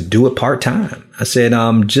said, I said, do it part-time. I said,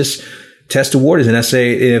 just test the waters. And I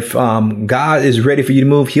say, if God is ready for you to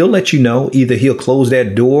move, he'll let you know. Either he'll close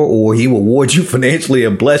that door or he will award you financially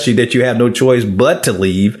and bless you that you have no choice but to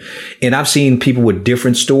leave. And I've seen people with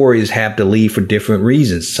different stories have to leave for different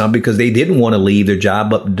reasons. Some because they didn't want to leave their job,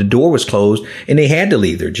 but the door was closed and they had to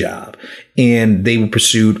leave their job. And they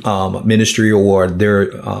pursued ministry or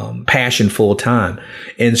their passion full time.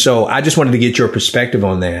 And so I just wanted to get your perspective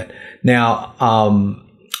on that. Now,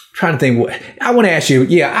 trying to think, I want to ask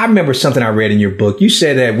you, I remember something I read in your book. You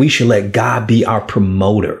said that we should let God be our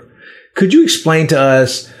promoter. Could you explain to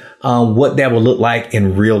us what that would look like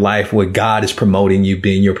in real life, where God is promoting you,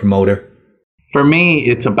 being your promoter? For me,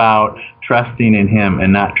 it's about trusting in him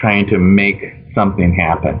and not trying to make something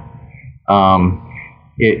happen.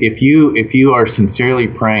 If you are sincerely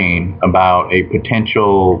praying about a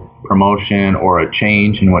potential promotion or a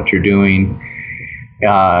change in what you're doing,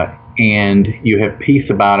 and you have peace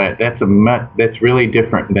about it, that's really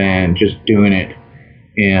different than just doing it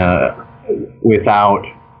without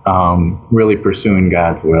really pursuing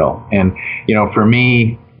God's will. And for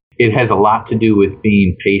me, it has a lot to do with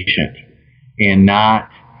being patient and not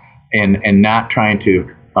trying to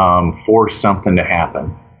force something to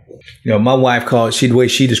happen. My wife the way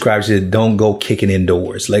she describes it, don't go kicking in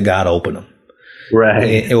doors. Let God open them.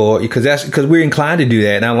 Right. Because we're inclined to do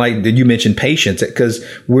that. And I like that you mentioned patience, because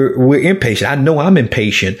we're impatient. I know I'm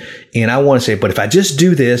impatient, and I want to say, but if I just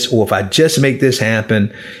do this, or if I just make this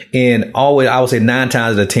happen, and always, I would say 9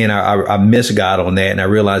 times out of 10, I miss God on that. And I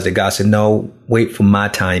realized that God said, no, wait for my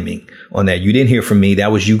timing on that. You didn't hear from me.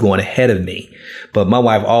 That was you going ahead of me. But my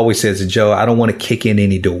wife always says, Joe, I don't want to kick in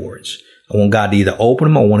any doors. I want God to either open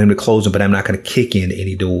them or I want him to close them, but I'm not going to kick in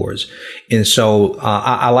any doors. And so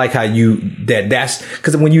I like how that's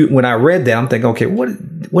because when I read that, I'm thinking, okay,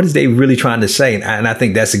 what is they really trying to say? And I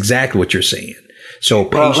think that's exactly what you're saying. So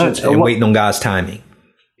patience and waiting on God's timing.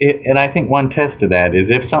 And I think one test to that is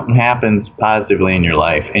if something happens positively in your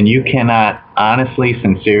life and you cannot honestly,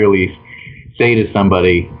 sincerely say to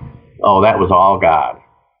somebody, oh, that was all God.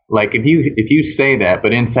 Like if you say that,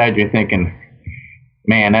 but inside you're thinking,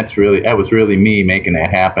 man, that was really me making that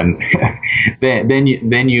happen. then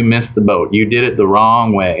you missed the boat. You did it the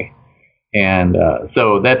wrong way. And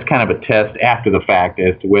so that's kind of a test after the fact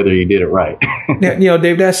as to whether you did it right. Now,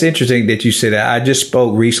 Dave, that's interesting that you say that. I just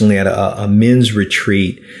spoke recently at a men's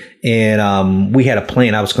retreat, and we had a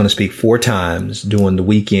plan. I was going to speak 4 times during the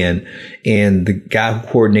weekend, and the guy who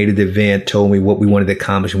coordinated the event told me what we wanted to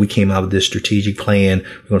accomplish, and we came out with this strategic plan.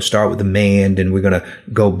 We're going to start with the man, then we're going to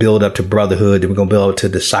go build up to brotherhood, then we're going to build up to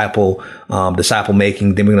disciple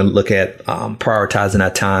making, then we're going to look at prioritizing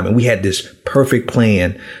our time. And we had this perfect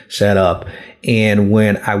plan set up. And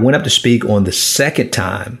when I went up to speak on the second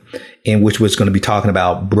time, in which was going to be talking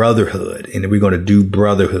about brotherhood, and we're going to do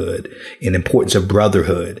brotherhood and the importance of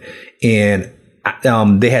brotherhood. And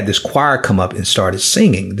they had this choir come up and started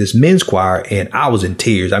singing, this men's choir, and I was in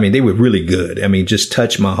tears. I mean, they were really good. I mean, just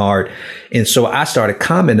touched my heart. And so I started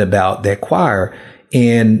commenting about that choir.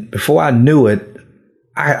 And before I knew it,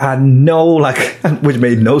 I know, like, which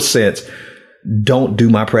made no sense, don't do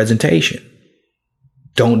my presentation.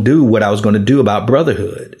 Don't do what I was going to do about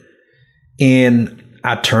brotherhood. And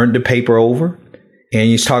I turned the paper over, and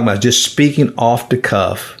he's talking about just speaking off the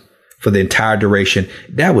cuff for the entire duration.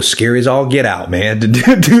 That was scary as all get out, man, to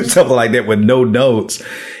do something like that with no notes.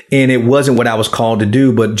 And it wasn't what I was called to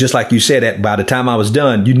do. But just like you said, that by the time I was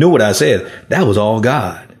done, you knew what I said. That was all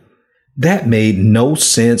God. That made no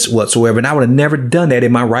sense whatsoever. And I would have never done that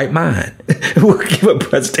in my right mind. Give a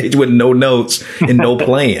presentation with no notes and no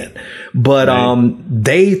plan. But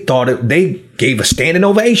they thought they gave a standing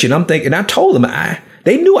ovation. I'm thinking, I told them,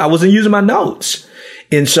 they knew I wasn't using my notes.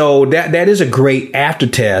 And so that is a great after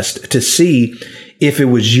test to see if it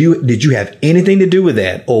was you. Did you have anything to do with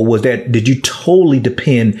that? Or did you totally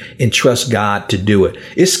depend and trust God to do it?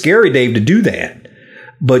 It's scary, Dave, to do that.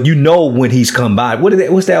 But you know when he's come by.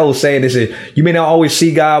 What's that old saying? They say, you may not always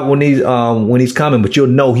see God when he's coming, but you'll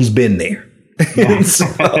know he's been there. Yeah. So,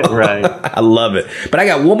 right. I love it. But I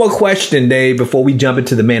got one more question, Dave, before we jump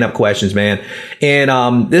into the man up questions, man.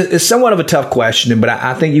 And it's somewhat of a tough question, but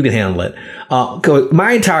I think you can handle it. 'Cause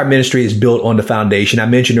my entire ministry is built on the foundation I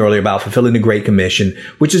mentioned earlier about fulfilling the Great Commission,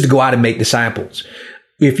 which is to go out and make disciples.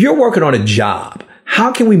 If you're working on a job,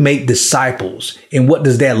 how can we make disciples, and what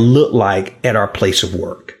does that look like at our place of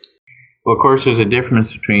work? Well, of course, there's a difference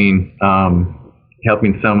between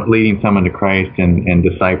leading someone to Christ and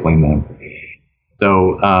discipling them.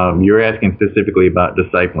 So you're asking specifically about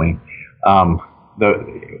discipling.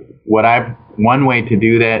 One way to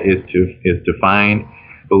do that is to find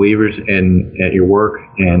believers at your work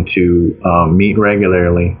and to meet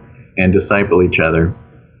regularly and disciple each other.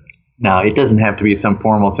 Now, it doesn't have to be some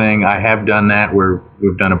formal thing. I have done that where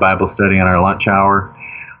we've done a Bible study on our lunch hour,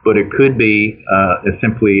 but it could be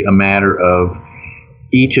simply a matter of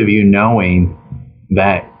each of you knowing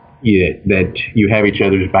that you have each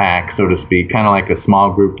other's back, so to speak, kind of like a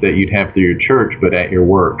small group that you'd have through your church, but at your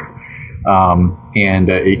work. And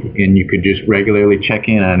you could just regularly check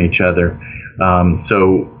in on each other.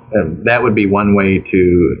 So that would be one way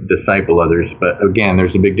to disciple others. But again,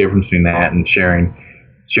 there's a big difference between that and sharing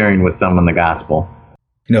with someone the gospel.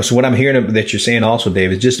 So what I'm hearing that you're saying also,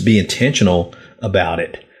 Dave, is just to be intentional about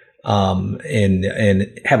it.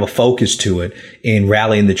 And have a focus to it and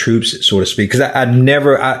rallying the troops, so to speak. Cause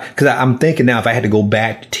I'm thinking now, if I had to go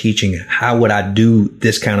back to teaching, how would I do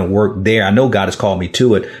this kind of work there? I know God has called me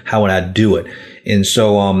to it. How would I do it? And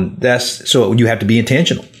so, so you have to be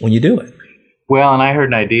intentional when you do it. Well, and I heard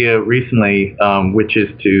an idea recently, which is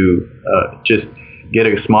to, just get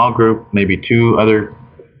a small group, maybe 2 other,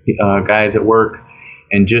 guys at work,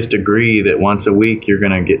 and just agree that once a week you're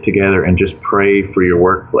going to get together and just pray for your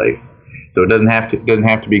workplace. So it doesn't have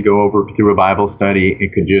to be go over through a Bible study.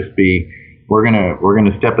 It could just be we're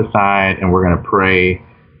gonna step aside and we're gonna pray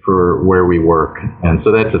for where we work. And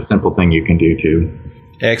so that's a simple thing you can do too.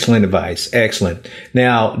 Excellent advice. Excellent.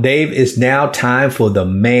 Now, Dave, it's now time for the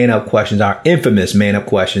Man Up questions, our infamous Man Up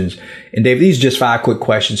questions. And Dave, these are just 5 quick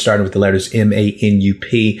questions starting with the letters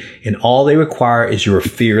MANUP. And all they require is your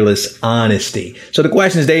fearless honesty. So the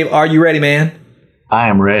question is, Dave, are you ready, man? I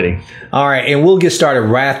am ready. All right. And we'll get started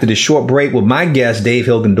right after this short break with my guest, Dave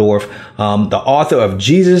Hilgendorf, the author of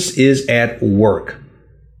Jesus is at Work.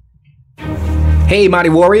 Hey, Mighty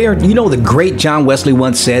Warrior, the great John Wesley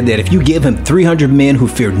once said that if you give him 300 men who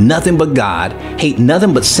fear nothing but God, hate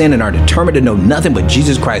nothing but sin, and are determined to know nothing but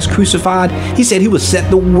Jesus Christ crucified, he said he would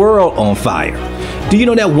set the world on fire. Do you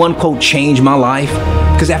know that one quote changed my life?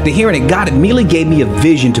 Because after hearing it, God immediately gave me a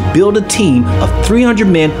vision to build a team of 300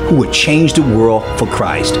 men who would change the world for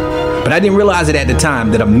Christ. But I didn't realize it at the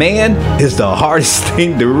time that a man is the hardest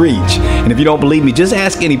thing to reach. And if you don't believe me, just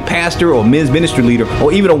ask any pastor or men's ministry leader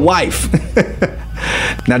or even a wife.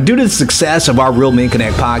 Now, due to the success of our Real Men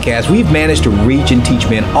Connect podcast, we've managed to reach and teach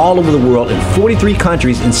men all over the world in 43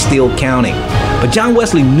 countries and still counting. But John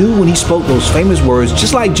Wesley knew when he spoke those famous words,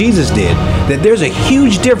 just like Jesus did, that there's a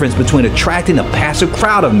huge difference between attracting a passive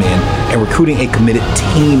crowd of men and recruiting a committed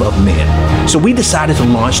team of men. So we decided to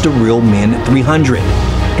launch the Real Men 300.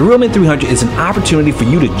 The Real Men 300 is an opportunity for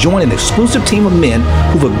you to join an exclusive team of men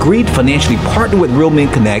who've agreed to financially partner with Real Men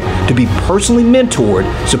Connect to be personally mentored,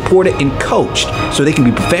 supported, and coached so they can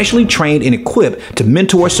be professionally trained and equipped to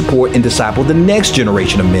mentor, support, and disciple the next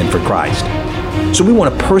generation of men for Christ. So we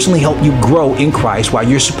want to personally help you grow in Christ while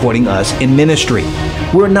you're supporting us in ministry.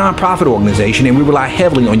 We're a nonprofit organization and we rely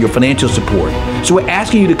heavily on your financial support. So we're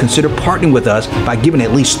asking you to consider partnering with us by giving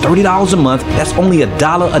at least $30 a month. That's only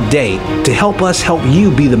 $1 a day to help us help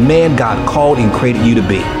you be the man God called and created you to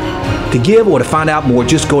be. To give or to find out more,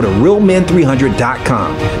 just go to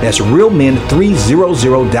realmen300.com. That's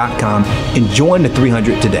realmen300.com and join the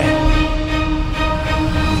 300 today.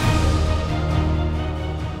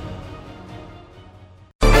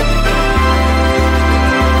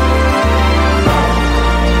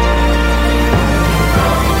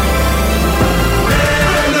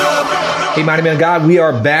 Hey, Mighty Men of God, we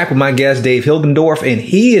are back with my guest, Dave Hilgendorf, and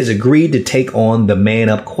he has agreed to take on the Man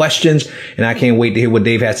Up questions, and I can't wait to hear what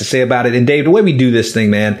Dave has to say about it. And Dave, the way we do this thing,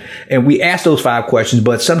 man, and we ask those 5 questions,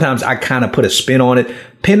 but sometimes I kind of put a spin on it,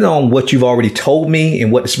 depending on what you've already told me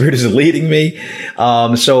and what the Spirit is leading me.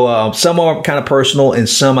 So some are kind of personal and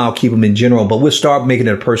some I'll keep them in general, but we'll start making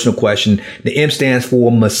it a personal question. The M stands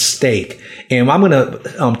for mistake. And I'm going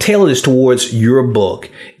to tailor this towards your book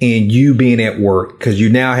and you being at work, because you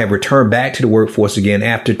now have returned back to the workforce again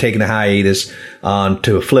after taking a hiatus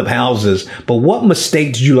to flip houses. But what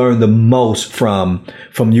mistake did you learn the most from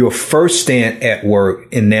your first stint at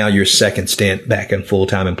work and now your second stint back in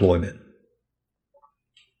full-time employment?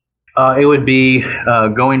 It would be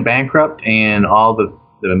going bankrupt and all the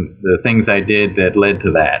things I did that led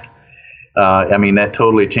to that. That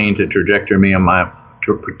totally changed the trajectory of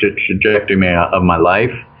my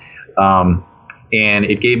life. And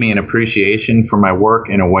it gave me an appreciation for my work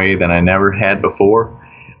in a way that I never had before.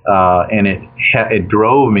 And it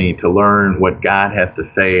drove me to learn what God has to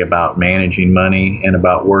say about managing money and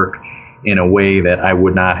about work in a way that I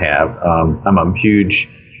would not have. I'm a huge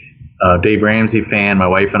Dave Ramsey fan. My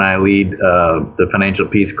wife and I lead the Financial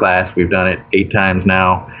Peace class. We've done it 8 times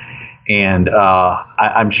now. And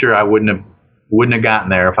I'm sure I wouldn't have wouldn't have gotten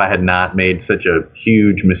there if I had not made such a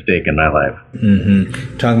huge mistake in my life.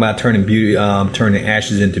 Mm-hmm. Talking about turning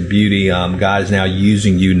ashes into beauty. God is now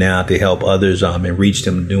using you now to help others and reach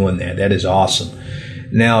them doing that. That is awesome.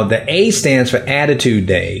 Now, the A stands for attitude,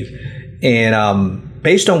 Dave. And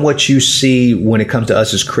based on what you see when it comes to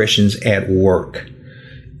us as Christians at work,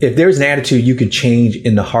 if there's an attitude you can change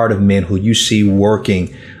in the heart of men who you see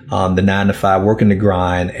working the 9 to 5, working the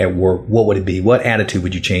grind at work, what would it be? What attitude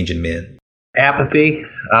would you change in men? Apathy,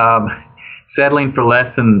 settling for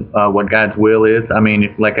less than what God's will is. I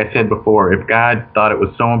mean, like I said before, if God thought it was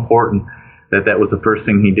so important that was the first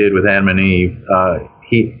thing he did with Adam and Eve,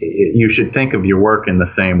 you should think of your work in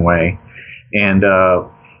the same way. And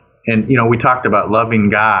we talked about loving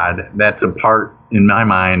God. That's a part, in my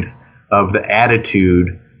mind, of the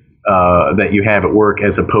attitude that you have at work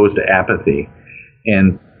as opposed to apathy.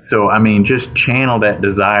 And so, I mean, just channel that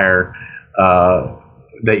desire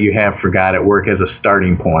that you have for God at work as a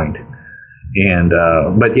starting point. And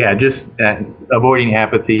but yeah, just avoiding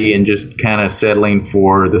apathy and just kind of settling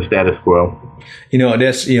for the status quo.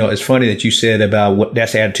 It's funny that you said about what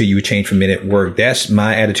that's the attitude you would change for men at work. That's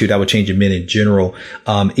my attitude I would change in men in general,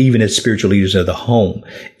 even as spiritual leaders of the home.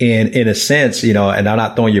 And in a sense, and I'm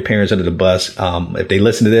not throwing your parents under the bus. If they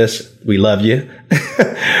listen to this, we love you.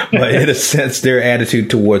 But in a sense, their attitude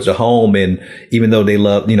towards the home, and even though they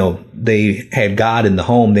love, they had God in the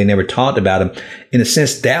home, they never talked about him. In a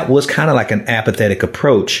sense, that was kind of like an apathetic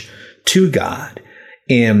approach to God.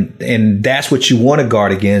 And that's what you want to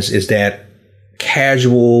guard against, is that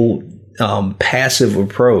casual, passive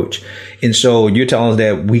approach. And so you're telling us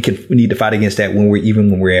that we need to fight against that when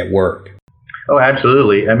we're at work. Oh,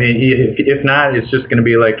 absolutely. I mean, if not, it's just going to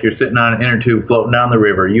be like you're sitting on an inner tube floating down the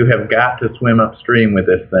river. You have got to swim upstream with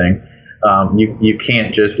this thing. You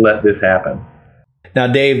can't just let this happen. Now,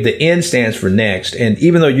 Dave, the N stands for next. And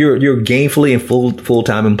even though you're gainfully and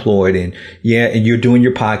full-time employed, and you're doing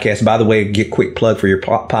your podcast. By the way, get quick plug for your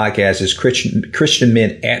podcast is Christian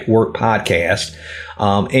Men at Work podcast.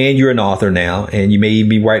 And you're an author now, and you may even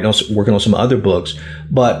be working on some other books.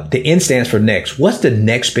 But the N stands for next. What's the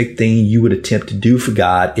next big thing you would attempt to do for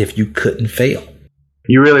God if you couldn't fail?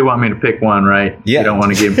 You really want me to pick one, right? Yeah. You don't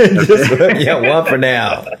want to give me... one for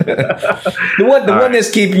now. The one that's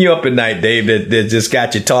keeping you up at night, Dave, that just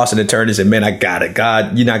got you tossing and turning and said, man, I got it.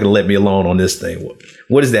 God, you're not going to let me alone on this thing.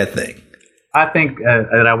 What is that thing? I think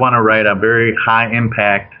that I want to write a very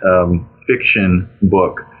high-impact fiction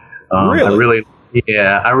book. Really?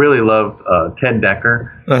 I really love Ted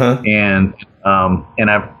Decker. Uh-huh. And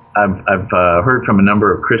I've heard from a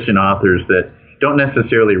number of Christian authors that don't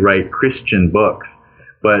necessarily write Christian books,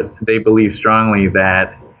 but they believe strongly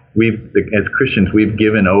that as Christians, we've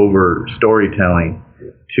given over storytelling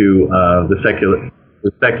to the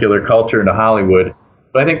secular culture and to Hollywood.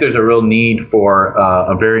 But I think there's a real need for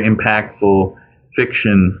a very impactful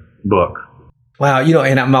fiction book. Wow,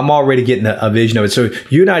 and I'm already getting a vision of it. So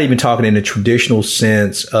you're not even talking in the traditional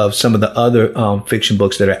sense of some of the other fiction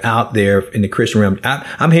books that are out there in the Christian realm.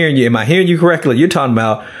 I'm hearing you. Am I hearing you correctly? You're talking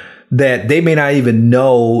about that they may not even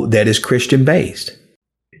know that it's Christian based.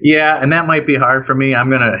 Yeah, and that might be hard for me. I'm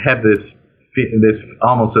going to have this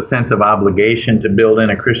almost a sense of obligation to build in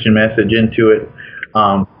a Christian message into it.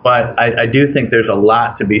 But I do think there's a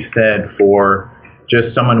lot to be said for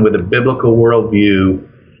just someone with a biblical worldview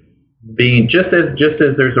being just as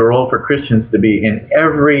there's a role for Christians to be in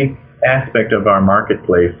every aspect of our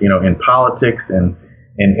marketplace, in politics and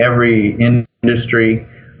in every industry.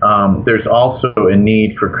 There's also a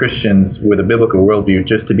need for Christians with a biblical worldview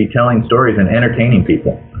just to be telling stories and entertaining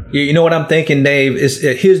people. You know what I'm thinking, Dave?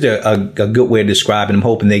 Here's a good way to describe it. I'm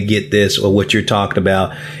hoping they get this, or what you're talking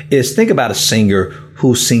about is, think about a singer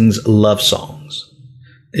who sings love songs,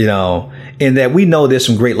 and that we know there's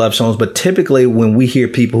some great love songs, but typically when we hear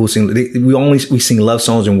people who sing, we sing love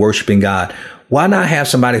songs and worshiping God. Why not have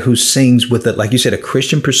somebody who sings with like you said, a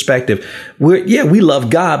Christian perspective? We love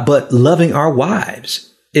God, but loving our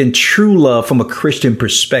wives in true love from a Christian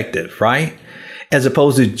perspective, right? As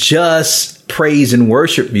opposed to just praise and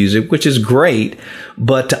worship music, which is great,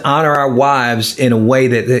 but to honor our wives in a way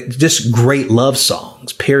that just great love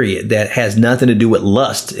songs, period, that has nothing to do with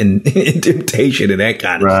lust and temptation and that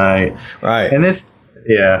kind of stuff. Right. And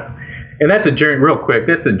and that's a journey, real quick,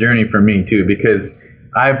 that's a journey for me too, because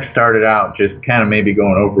I've started out just kind of maybe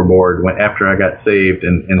going overboard after I got saved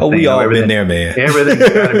and we all been there, man. Everything's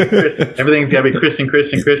got to be Christian. Everything's got to be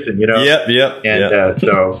Christian. You know. Yep. And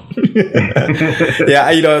so.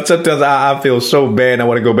 Yeah, sometimes I feel so bad, and I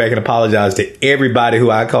want to go back and apologize to everybody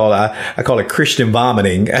who I call it Christian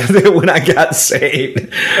vomiting when I got saved.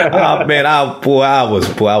 Man, I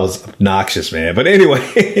was obnoxious, man. But anyway,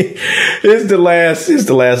 here's the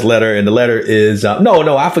last letter, and the letter is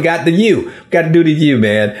no, I forgot the U. Got to do the U,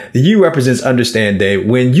 man. The U represents understand, Dave.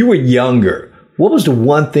 When you were younger, what was the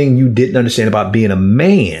one thing you didn't understand about being a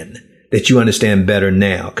man that you understand better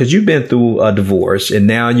now? Because you've been through a divorce, and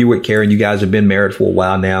now you with Carrie, and you guys have been married for a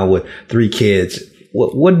while now with 3 kids.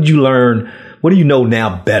 What did you learn? What do you know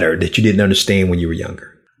now better that you didn't understand when you were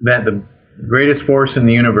younger? That the greatest force in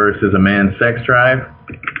the universe is a man's sex drive,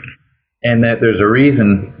 and that there's a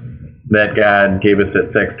reason that God gave us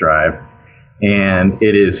that sex drive, and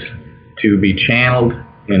it is to be channeled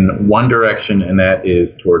in one direction, and that is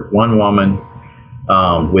towards one woman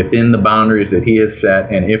within the boundaries that he has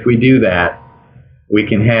set. And if we do that, we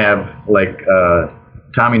can have, like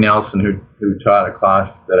Tommy Nelson, who taught a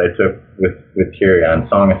class that I took with Carrie on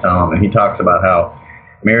Song of Solomon. He talks about how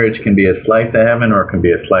marriage can be a slice of heaven or it can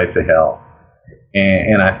be a slice of hell.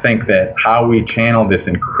 And I think that how we channel this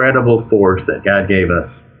incredible force that God gave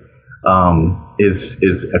us is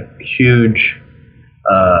a huge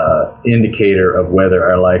indicator of whether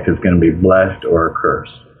our life is going to be blessed or a curse.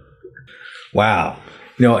 Wow.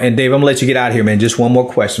 And Dave, I'm going to let you get out of here, man. Just one more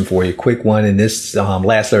question for you. Quick one. And this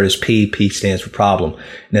last letter is P. P stands for problem.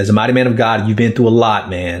 And as a mighty man of God, you've been through a lot,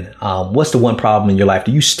 man. What's the one problem in your life?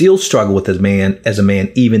 Do you still struggle with as a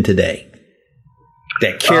man even today?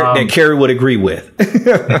 That Carrie would agree with.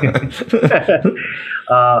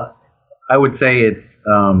 I would say it's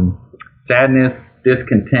sadness,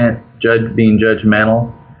 discontent, being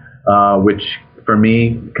judgmental, which for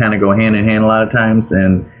me kind of go hand in hand a lot of times.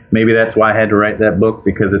 And maybe that's why I had to write that book,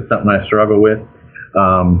 because it's something I struggle with.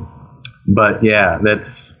 But yeah,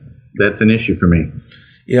 that's an issue for me.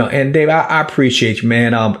 And Dave, I appreciate you,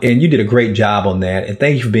 man. And you did a great job on that. And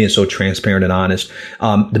thank you for being so transparent and honest.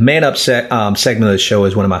 The Man Up segment of the show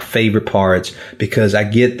is one of my favorite parts, because I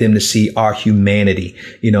get them to see our humanity.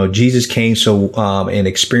 Jesus came and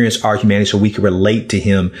experienced our humanity so we could relate to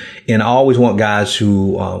him. And I always want guys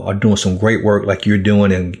who are doing some great work like you're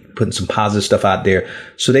doing and putting some positive stuff out there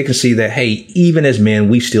so they can see that, hey, even as men,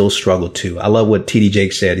 we still struggle too. I love what T.D.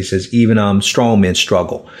 Jakes said. He says, even strong men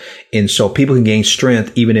struggle. And so people can gain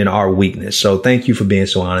strength even in our weakness. So thank you for being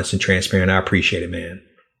so honest and transparent. I appreciate it, man.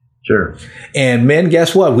 Sure. And men,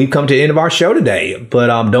 guess what? We've come to the end of our show today.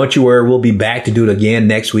 But don't you worry, we'll be back to do it again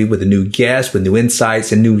next week with a new guest, with new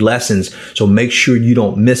insights and new lessons. So make sure you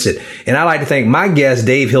don't miss it. And I'd like to thank my guest,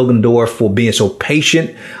 Dave Hilgendorf, for being so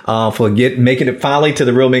patient, for making it finally to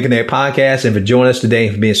the Real Men Connect podcast, and for joining us today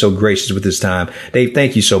and for being so gracious with this time. Dave,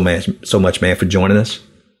 thank you so much, man, for joining us.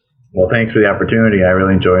 Well, thanks for the opportunity. I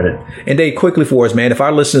really enjoyed it. And Dave, quickly for us, man, if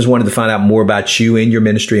our listeners wanted to find out more about you and your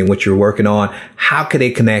ministry and what you're working on, how can they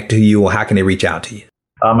connect to you, or how can they reach out to you?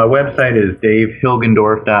 My website is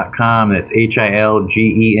davehilgendorf.com. That's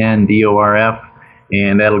HILGENDORF.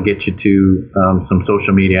 And that'll get you to some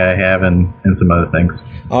social media I have and some other things.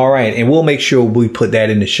 All right. And we'll make sure we put that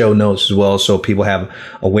in the show notes as well, so people have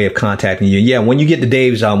a way of contacting you. Yeah, when you get to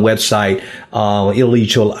Dave's website, it'll lead you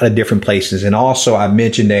to a lot of different places. And also, I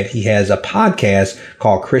mentioned that he has a podcast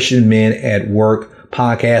called Christian Men at Work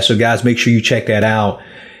Podcast. So guys, make sure you check that out.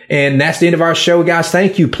 And that's the end of our show, guys.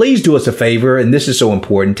 Thank you. Please do us a favor, and this is so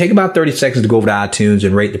important. Take about 30 seconds to go over to iTunes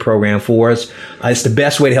and rate the program for us. It's the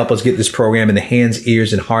best way to help us get this program in the hands,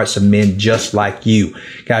 ears, and hearts of men just like you.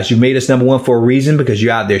 Guys, you made us number one for a reason, because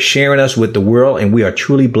you're out there sharing us with the world, and we are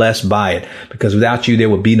truly blessed by it, because without you, there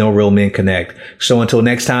would be no Real Men Connect. So until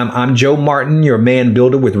next time, I'm Joe Martin, your man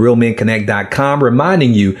builder with RealMenConnect.com,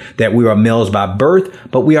 reminding you that we are males by birth,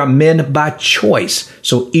 but we are men by choice.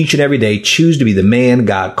 So each and every day, choose to be the man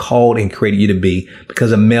God called and created you to be,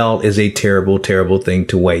 because a male is a terrible, terrible thing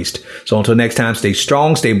to waste. So until next time, stay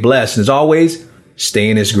strong, stay blessed, and as always, stay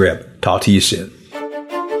in his grip. Talk to you soon.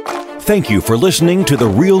 Thank you for listening to the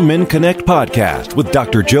Real Men Connect podcast with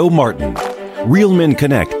Dr. Joe Martin. Real Men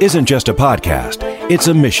Connect isn't just a podcast, it's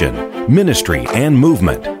a mission, ministry, and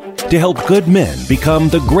movement to help good men become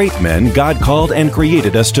the great men God called and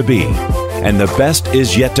created us to be. And the best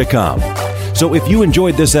is yet to come. So if you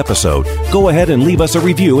enjoyed this episode, go ahead and leave us a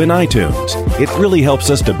review in iTunes. It really helps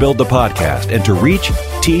us to build the podcast and to reach,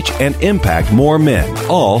 teach, and impact more men,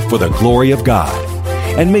 all for the glory of God.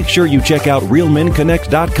 And make sure you check out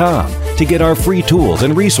RealMenConnect.com to get our free tools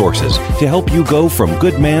and resources to help you go from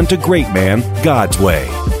good man to great man God's way.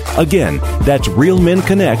 Again, that's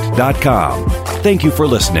realmenconnect.com. Thank you for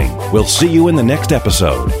listening. We'll see you in the next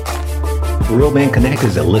episode. Real Men Connect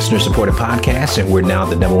is a listener-supported podcast, and we're now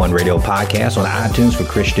the #1 radio podcast on iTunes for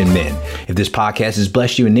Christian men. If this podcast has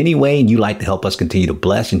blessed you in any way and you'd like to help us continue to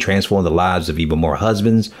bless and transform the lives of even more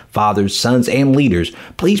husbands, fathers, sons, and leaders,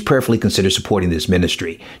 please prayerfully consider supporting this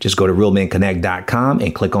ministry. Just go to realmenconnect.com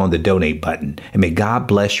and click on the donate button, and may God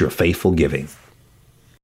bless your faithful giving.